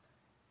was.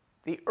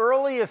 The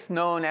earliest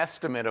known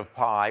estimate of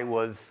pi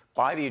was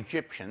by the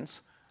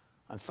Egyptians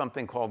on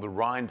something called the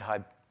Rind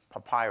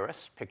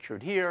papyrus,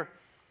 pictured here,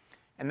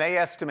 and they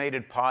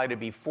estimated pi to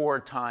be 4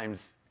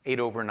 times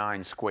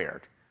 8/9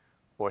 squared,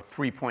 or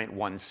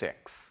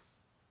 3.16.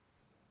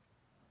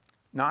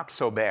 Not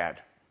so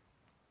bad.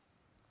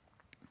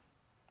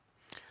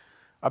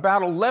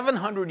 About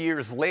 1,100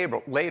 years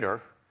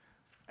later,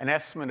 an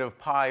estimate of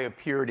pi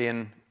appeared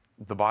in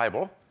the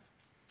Bible,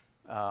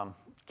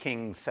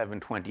 King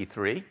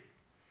 723.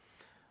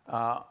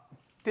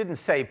 Didn't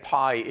say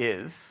pi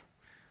is,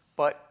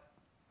 but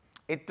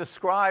it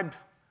described,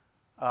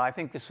 I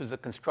think this was a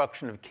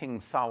construction of King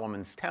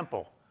Solomon's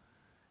temple.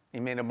 He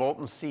made a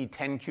molten sea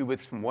 10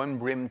 cubits from one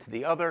brim to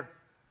the other.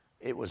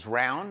 It was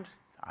round,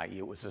 i.e.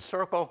 it was a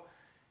circle.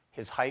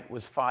 His height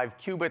was 5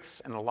 cubits,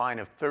 and a line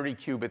of 30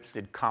 cubits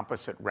did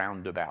compass it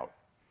round about.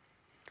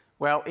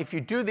 Well, if you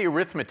do the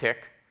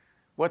arithmetic,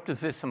 what does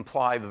this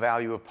imply the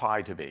value of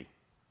pi to be?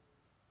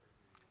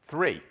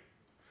 3.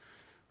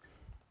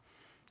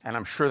 And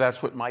I'm sure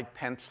that's what Mike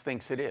Pence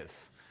thinks it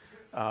is.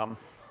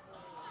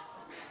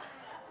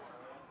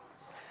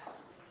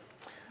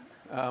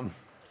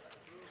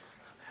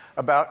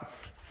 About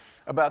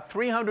About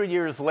 300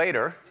 years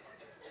later,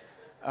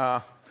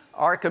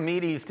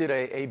 Archimedes did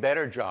a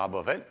better job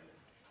of it.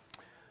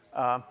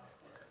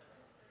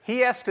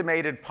 He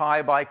estimated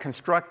pi by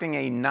constructing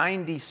a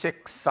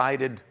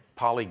 96-sided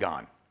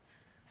polygon.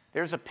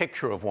 There's a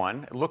picture of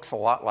one. It looks a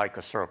lot like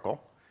a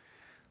circle.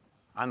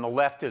 On the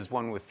left is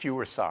one with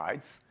fewer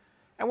sides.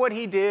 And what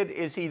he did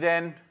is he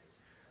then,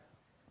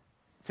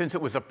 since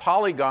it was a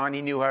polygon,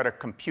 he knew how to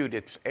compute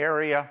its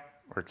area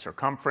or its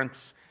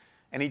circumference,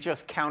 and he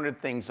just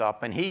counted things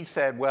up. And he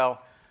said,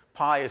 well,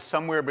 pi is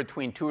somewhere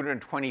between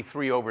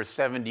 223 over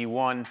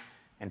 71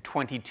 and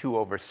 22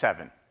 over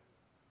 7.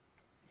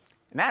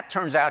 And that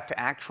turns out to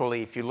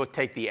actually, if you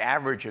take the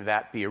average of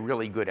that, be a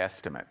really good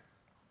estimate.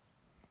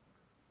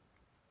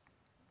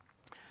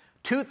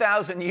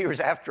 2,000 years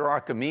after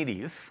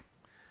Archimedes,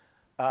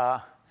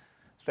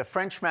 the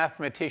French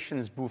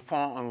mathematicians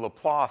Buffon and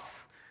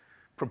Laplace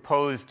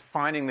proposed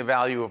finding the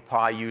value of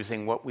pi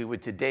using what we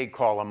would today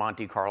call a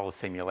Monte Carlo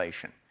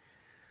simulation.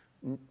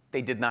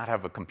 They did not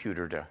have a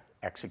computer to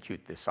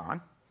execute this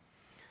on.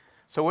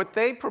 So what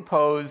they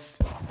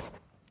proposed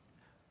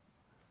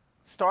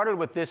started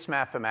with this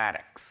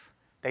mathematics.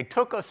 They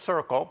took a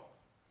circle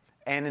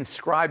and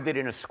inscribed it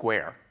in a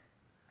square.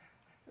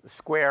 A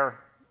square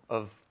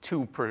of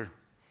 2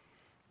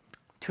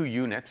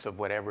 units of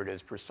whatever it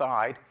is per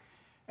side.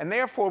 And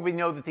therefore, we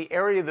know that the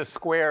area of the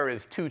square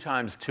is 2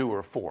 times 2,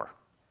 or 4.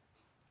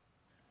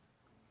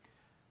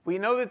 We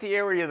know that the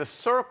area of the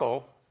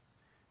circle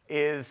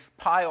is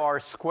pi r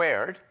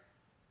squared.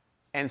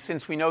 And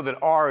since we know that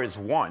r is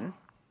 1,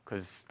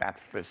 because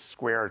that's the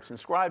square it's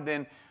inscribed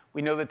in,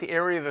 we know that the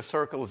area of the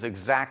circle is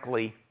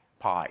exactly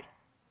pi.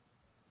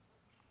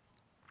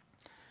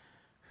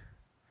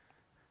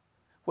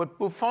 What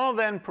Buffon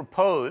then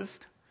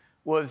proposed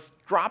was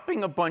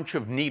dropping a bunch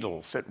of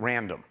needles at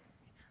random,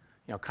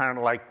 kind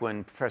of like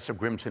when Professor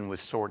Grimson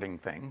was sorting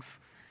things,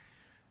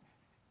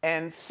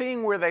 and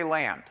seeing where they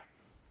land.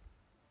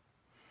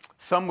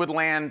 Some would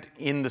land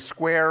in the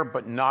square,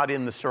 but not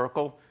in the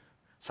circle.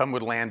 Some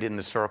would land in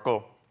the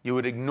circle. You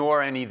would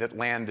ignore any that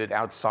landed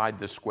outside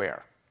the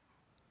square.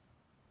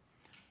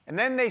 And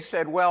then they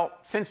said, well,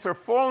 since they're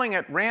falling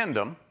at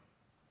random,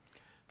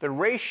 the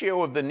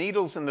ratio of the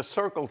needles in the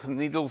circle to the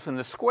needles in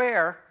the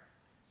square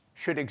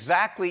should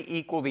exactly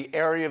equal the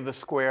area of the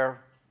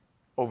square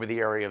over the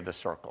area of the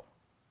circle.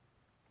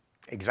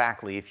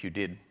 Exactly if you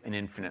did an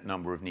infinite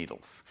number of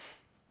needles.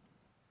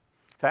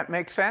 Does that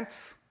make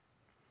sense?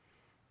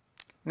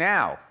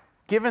 Now,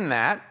 given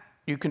that,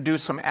 you can do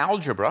some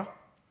algebra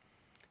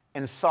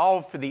and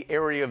solve for the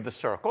area of the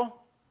circle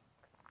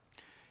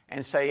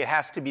and say it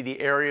has to be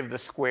the area of the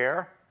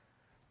square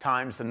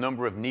times the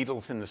number of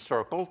needles in the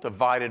circle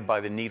divided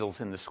by the needles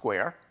in the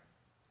square.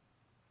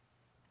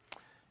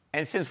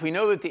 And since we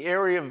know that the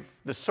area of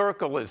the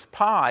circle is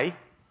pi,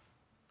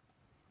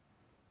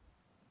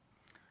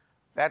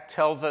 that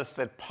tells us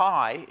that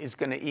pi is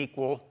going to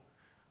equal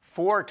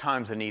 4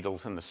 times the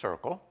needles in the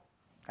circle.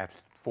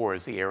 That's 4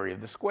 is the area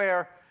of the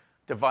square,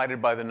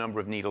 divided by the number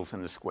of needles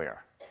in the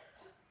square.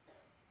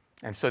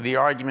 And so the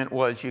argument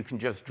was you can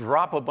just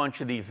drop a bunch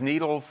of these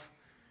needles,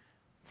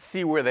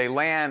 see where they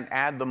land,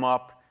 add them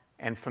up,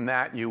 and from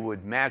that you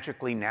would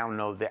magically now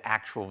know the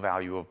actual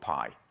value of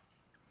pi.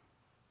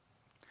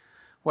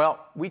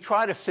 Well, we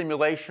tried a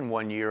simulation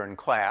one year in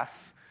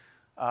class,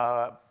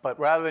 but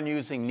rather than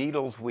using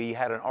needles, we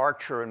had an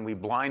archer and we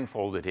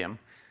blindfolded him.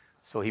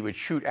 So he would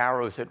shoot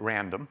arrows at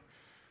random,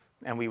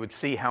 and we would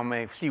see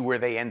where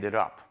they ended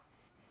up.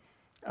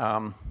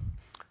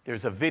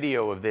 There's a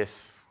video of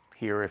this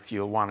here if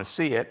you'll want to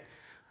see it.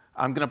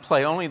 I'm going to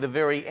play only the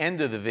very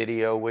end of the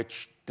video,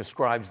 which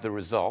describes the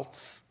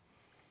results.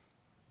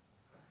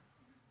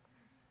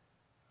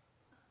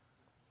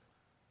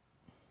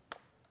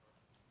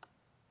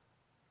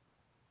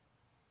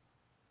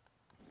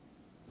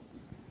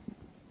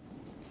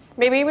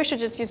 Maybe we should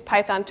just use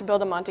Python to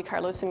build a Monte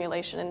Carlo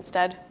simulation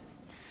instead.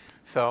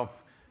 So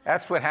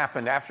that's what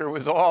happened. After it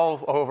was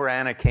all over,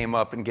 Anna came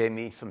up and gave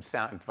me some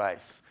sound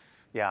advice.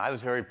 Yeah, I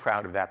was very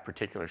proud of that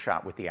particular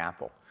shot with the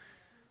apple.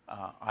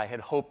 I had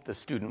hoped the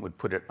student would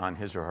put it on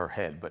his or her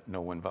head, but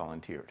no one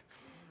volunteered.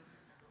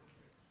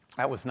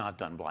 That was not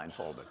done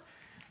blindfolded.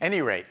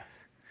 Any rate,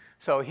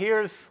 so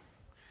here's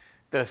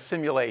the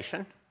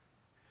simulation.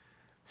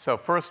 So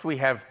first we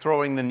have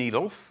throwing the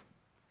needles.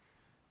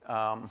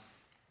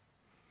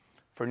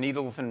 For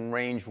needles in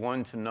range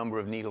 1 to number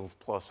of needles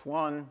plus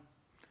 1,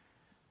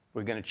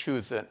 we're going to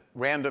choose a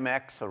random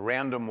x, a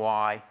random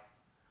y,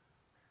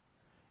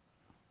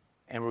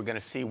 and we're going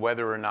to see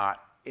whether or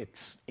not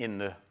it's in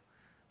the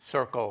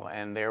circle,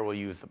 and there we'll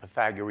use the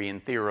Pythagorean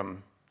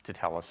theorem to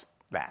tell us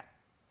that.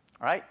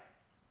 All right?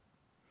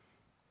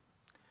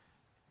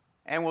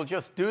 And we'll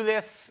just do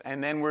this,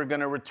 and then we're going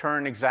to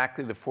return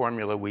exactly the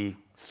formula we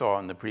saw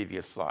in the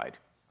previous slide.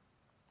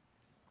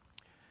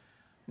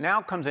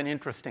 Now comes an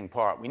interesting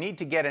part. We need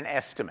to get an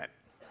estimate.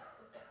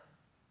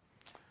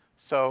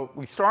 So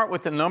we start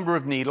with the number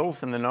of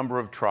needles and the number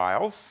of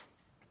trials.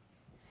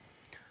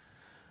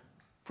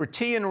 For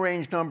t in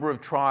range number of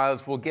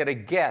trials, we'll get a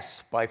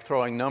guess by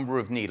throwing number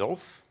of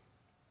needles.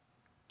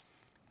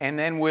 and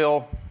then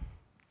we'll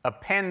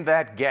append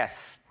that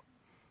guess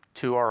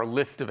to our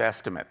list of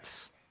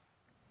estimates.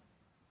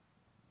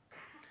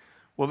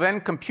 We'll then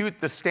compute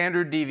the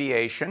standard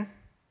deviation,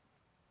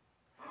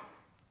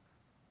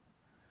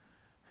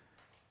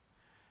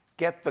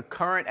 get the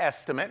current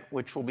estimate,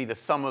 which will be the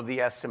sum of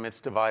the estimates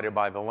divided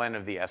by the len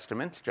of the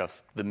estimates,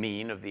 just the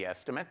mean of the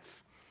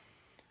estimates,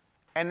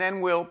 and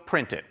then we'll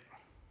print it.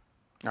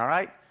 All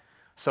right?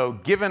 So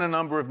given a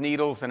number of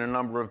needles and a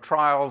number of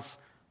trials,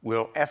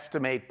 we'll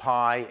estimate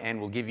pi, and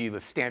we'll give you the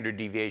standard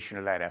deviation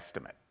of that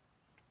estimate.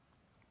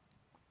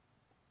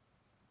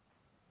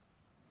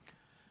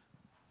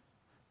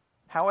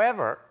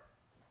 However,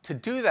 to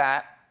do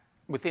that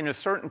within a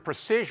certain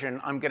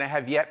precision, I'm going to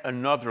have yet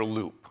another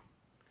loop.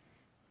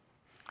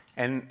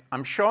 And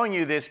I'm showing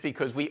you this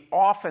because we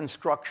often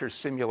structure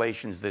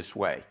simulations this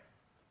way.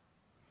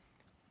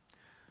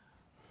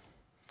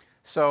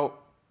 So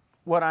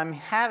what I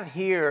have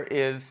here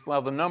is,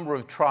 well, the number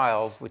of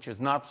trials, which is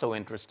not so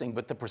interesting,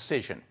 but the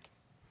precision.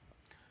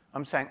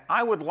 I'm saying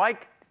I would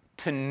like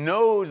to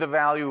know the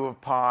value of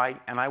pi,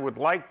 and I would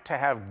like to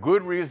have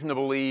good reason to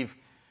believe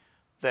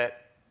that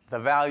the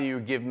value you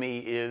give me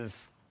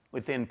is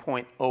within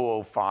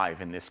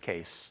 0.005, in this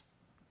case,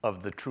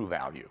 of the true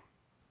value.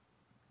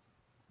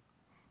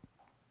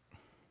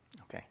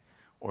 Okay.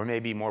 Or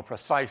maybe more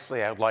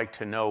precisely, I'd like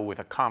to know with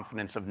a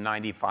confidence of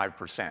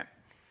 95%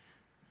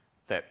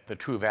 that the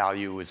true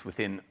value is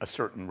within a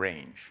certain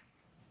range.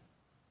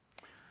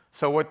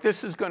 So what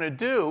this is going to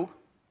do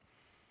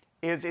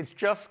is it's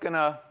just going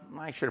to,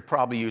 I should have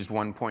probably used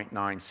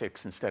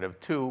 1.96 instead of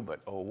 2,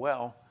 but oh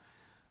well.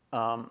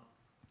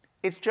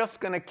 It's just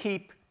going to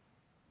keep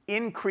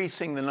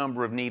increasing the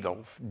number of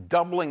needles,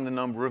 doubling the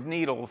number of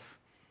needles,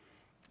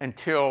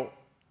 until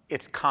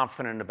it's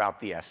confident about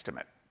the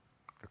estimate,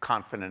 or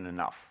confident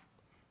enough.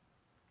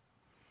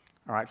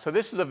 All right, so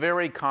this is a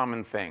very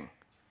common thing.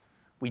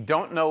 We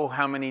don't know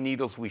how many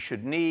needles we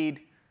should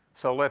need,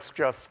 so let's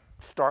just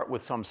start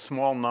with some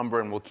small number,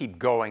 and we'll keep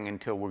going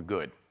until we're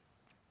good.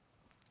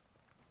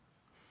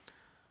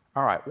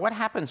 All right, what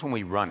happens when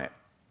we run it?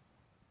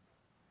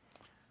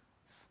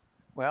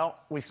 Well,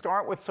 we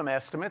start with some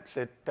estimates.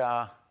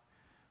 When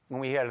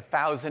we had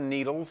 1,000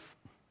 needles,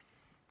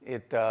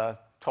 it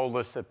told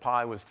us that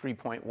pi was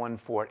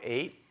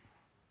 3.148,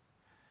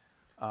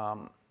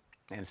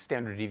 and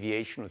standard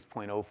deviation was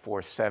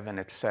 0.047,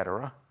 et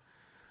cetera.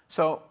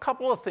 So a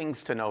couple of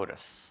things to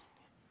notice.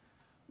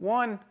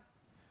 One,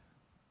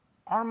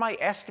 are my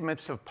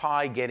estimates of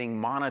pi getting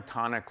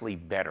monotonically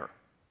better?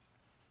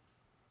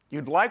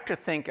 You'd like to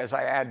think as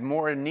I add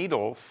more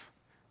needles,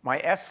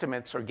 my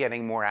estimates are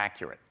getting more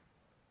accurate.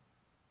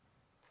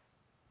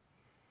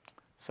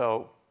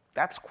 So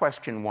that's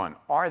question one.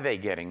 Are they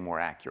getting more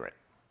accurate?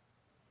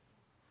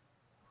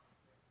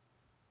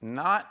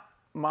 Not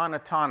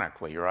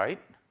monotonically,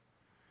 right?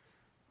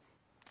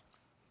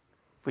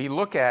 If we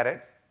look at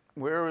it,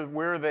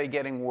 where are they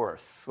getting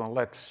worse? Well,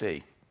 let's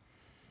see.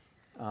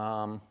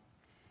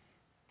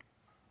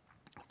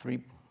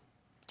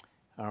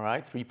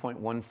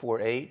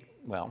 3.148.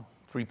 Well,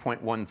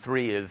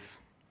 3.13 is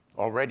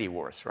already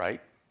worse,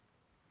 right?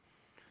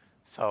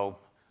 So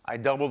I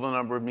double the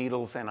number of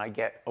needles, and I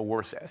get a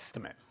worse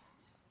estimate.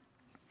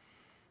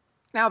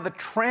 Now, the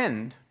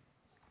trend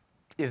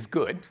is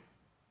good.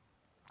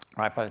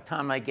 Right, by the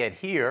time I get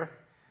here,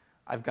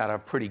 I've got a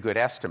pretty good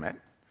estimate.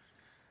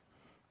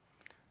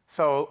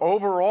 So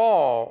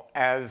overall,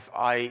 as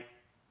I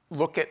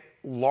look at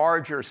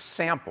larger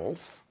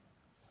samples,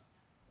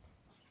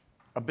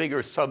 a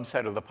bigger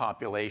subset of the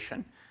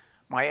population,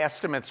 my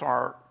estimates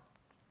are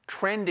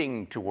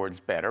trending towards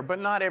better, but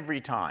not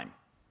every time.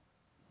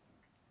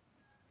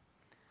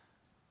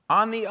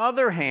 On the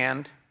other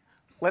hand,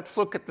 let's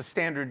look at the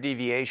standard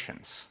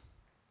deviations.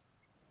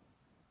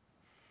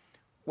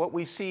 What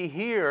we see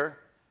here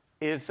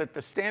is that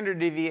the standard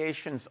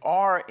deviations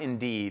are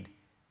indeed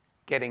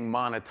getting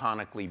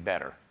monotonically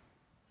better.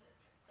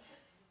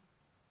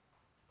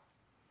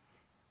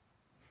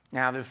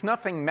 Now, there's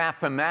nothing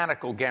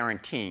mathematical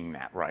guaranteeing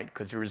that, right?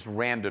 Because there is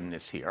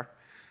randomness here.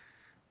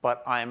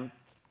 But I'm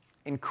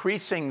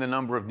increasing the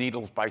number of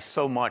needles by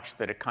so much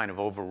that it kind of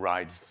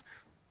overrides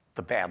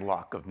the bad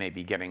luck of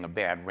maybe getting a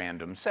bad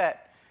random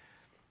set.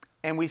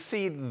 And we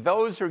see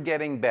those are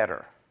getting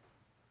better.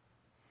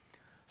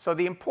 So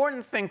the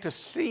important thing to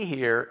see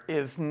here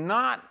is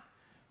not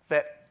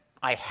that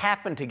I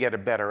happen to get a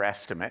better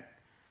estimate,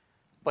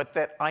 but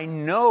that I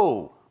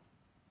know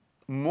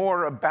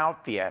more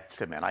about the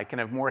estimate. I can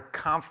have more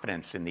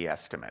confidence in the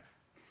estimate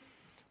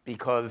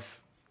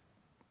because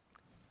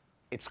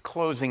it's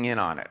closing in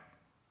on it.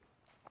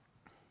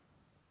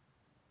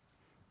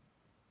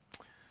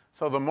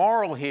 So the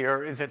moral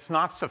here is it's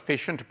not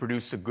sufficient to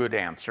produce a good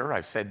answer.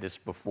 I've said this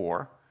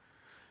before.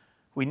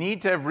 We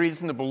need to have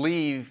reason to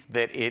believe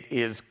that it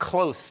is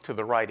close to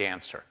the right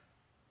answer.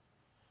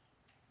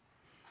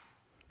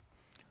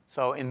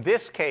 So in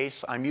this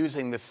case, I'm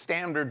using the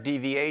standard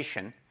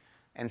deviation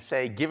and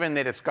say, given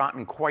that it's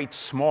gotten quite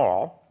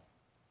small,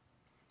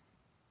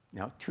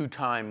 2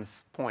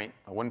 times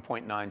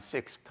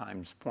 1.96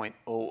 times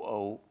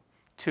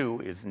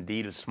 0.002 is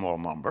indeed a small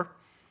number.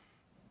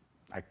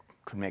 I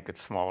could make it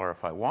smaller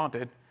if I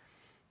wanted.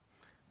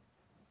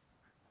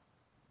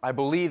 I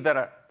believe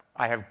that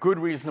I have good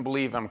reason to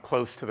believe I'm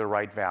close to the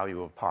right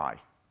value of pi.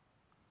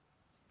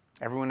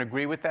 Everyone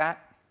agree with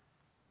that?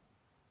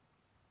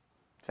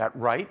 Is that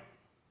right?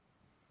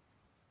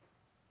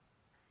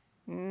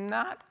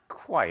 Not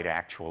quite,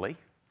 actually.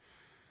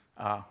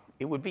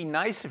 It would be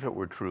nice if it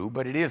were true,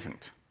 but it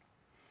isn't.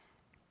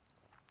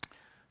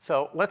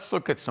 So let's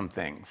look at some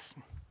things.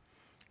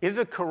 Is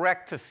it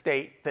correct to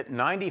state that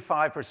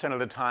 95% of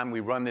the time we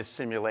run this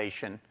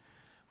simulation,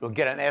 we'll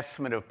get an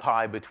estimate of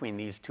pi between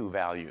these two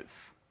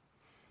values?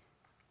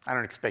 I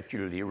don't expect you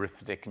to do the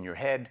arithmetic in your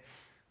head,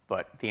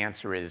 but the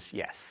answer is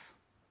yes.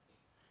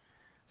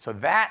 So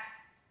that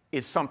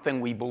is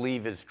something we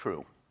believe is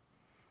true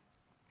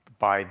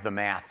by the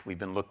math we've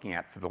been looking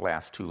at for the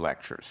last 2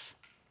 lectures.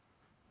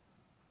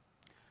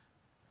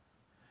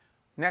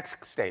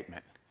 Next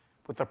statement.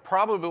 With a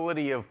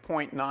probability of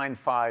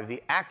 0.95,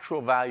 the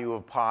actual value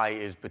of pi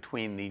is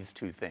between these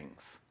two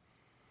things.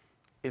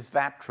 Is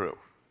that true?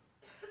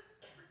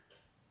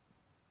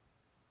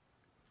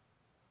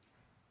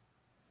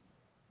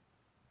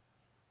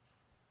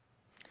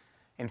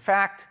 In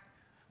fact,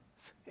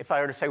 if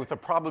I were to say with a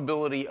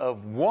probability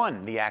of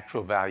 1, the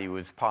actual value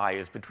is pi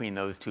is between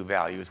those two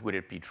values, would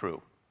it be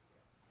true?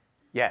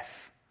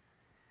 Yes.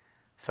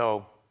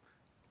 So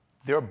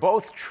they're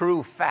both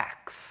true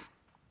facts.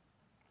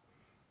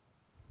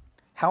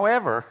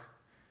 However,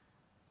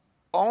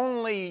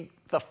 only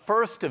the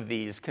first of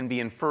these can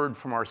be inferred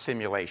from our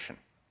simulation.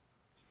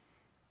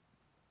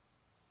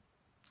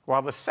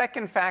 While the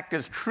second fact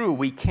is true,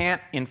 we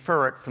can't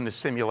infer it from the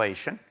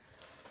simulation.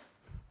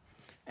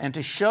 And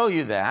to show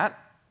you that,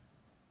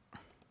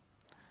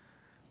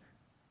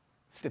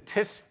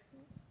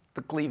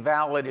 statistically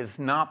valid is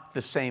not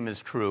the same as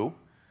true,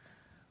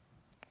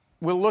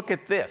 we'll look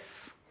at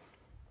this.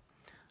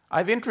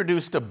 I've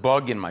introduced a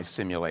bug in my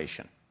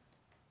simulation.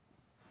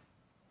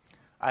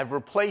 I've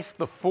replaced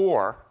the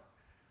 4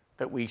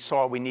 that we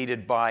saw we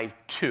needed by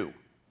 2.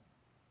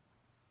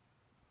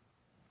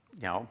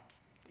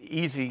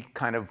 Easy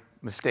kind of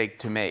mistake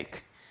to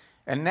make.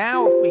 And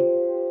now if we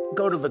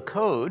go to the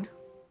code,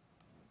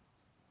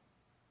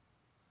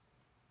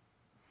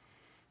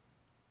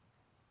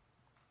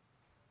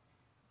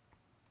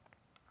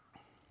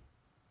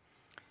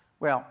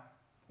 well,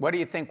 what do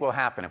you think will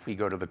happen if we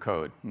go to the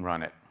code and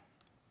run it?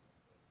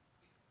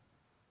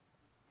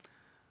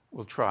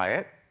 We'll try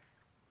it.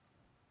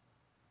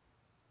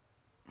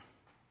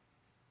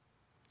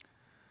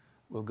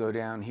 We'll go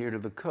down here to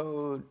the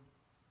code.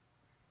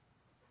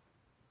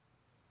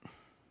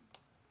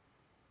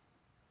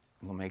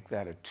 We'll make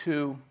that a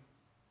 2.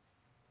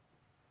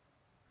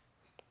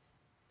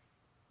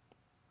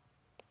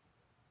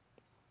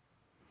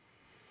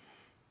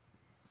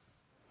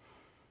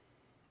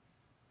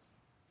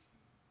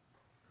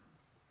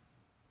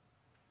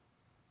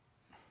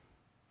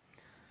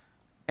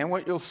 And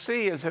what you'll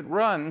see as it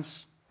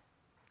runs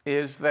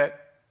is that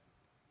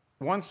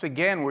once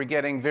again, we're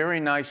getting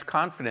very nice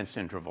confidence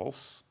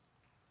intervals,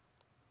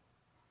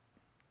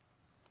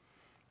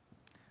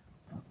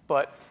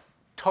 but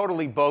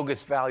totally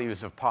bogus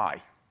values of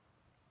pi.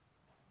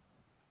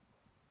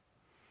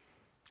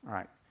 All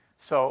right.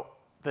 So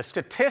the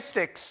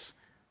statistics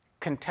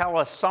can tell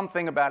us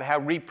something about how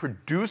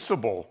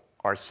reproducible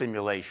our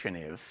simulation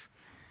is,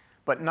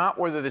 but not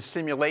whether the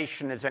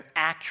simulation is an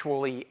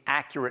actually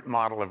accurate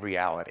model of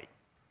reality.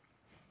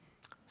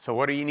 So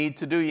what do you need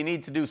to do? You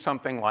need to do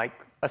something like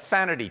a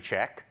sanity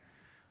check.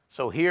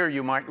 So here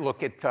you might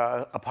look at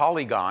a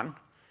polygon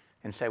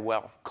and say,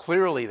 well,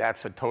 clearly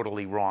that's a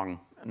totally wrong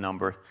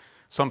number.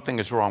 Something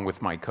is wrong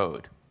with my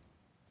code.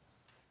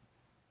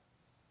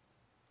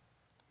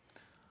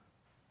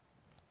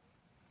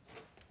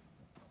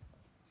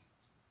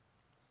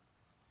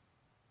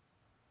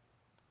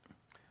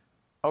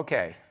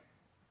 OK,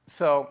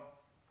 so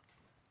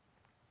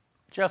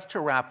just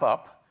to wrap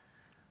up,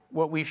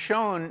 what we've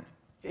shown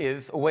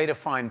is a way to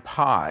find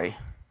pi.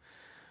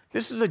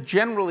 This is a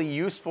generally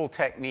useful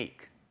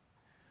technique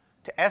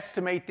to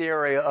estimate the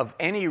area of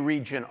any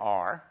region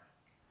R.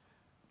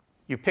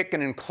 You pick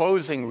an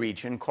enclosing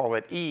region, call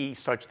it E,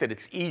 such that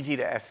it's easy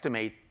to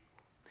estimate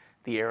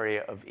the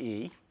area of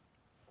E,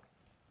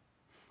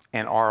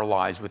 and R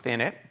lies within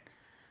it.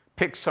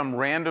 Pick some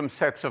random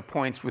sets of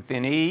points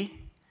within E.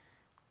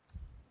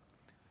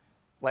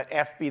 Let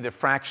F be the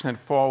fraction that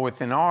fall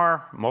within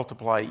R,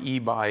 multiply E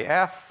by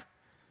F,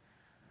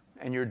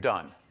 and you're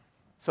done.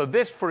 So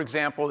this, for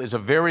example, is a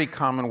very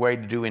common way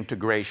to do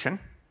integration.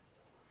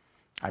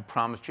 I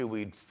promised you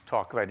we'd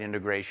talk about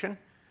integration.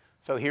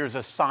 So here's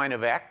a sine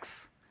of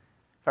x.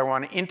 If I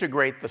want to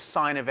integrate the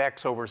sine of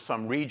x over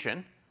some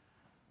region,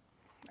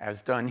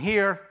 as done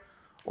here,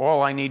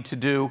 all I need to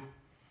do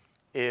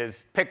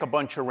is pick a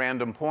bunch of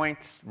random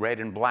points, red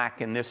and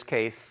black in this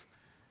case,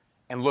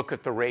 and look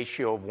at the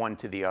ratio of one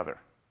to the other.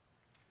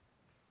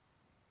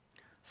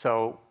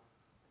 So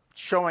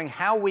showing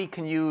how we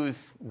can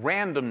use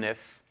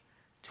randomness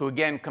to,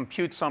 again,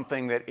 compute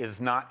something that is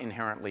not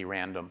inherently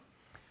random.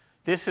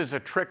 This is a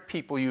trick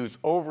people use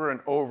over and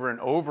over and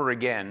over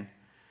again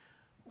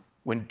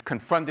when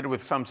confronted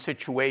with some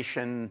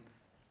situation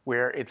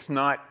where it's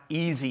not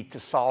easy to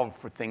solve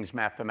for things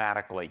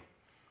mathematically.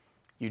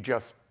 You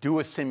just do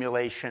a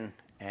simulation,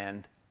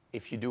 and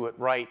if you do it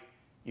right,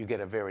 you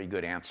get a very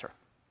good answer.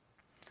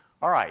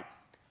 All right,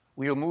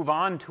 we'll move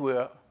on to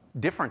a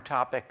different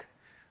topic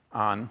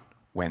on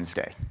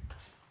Wednesday.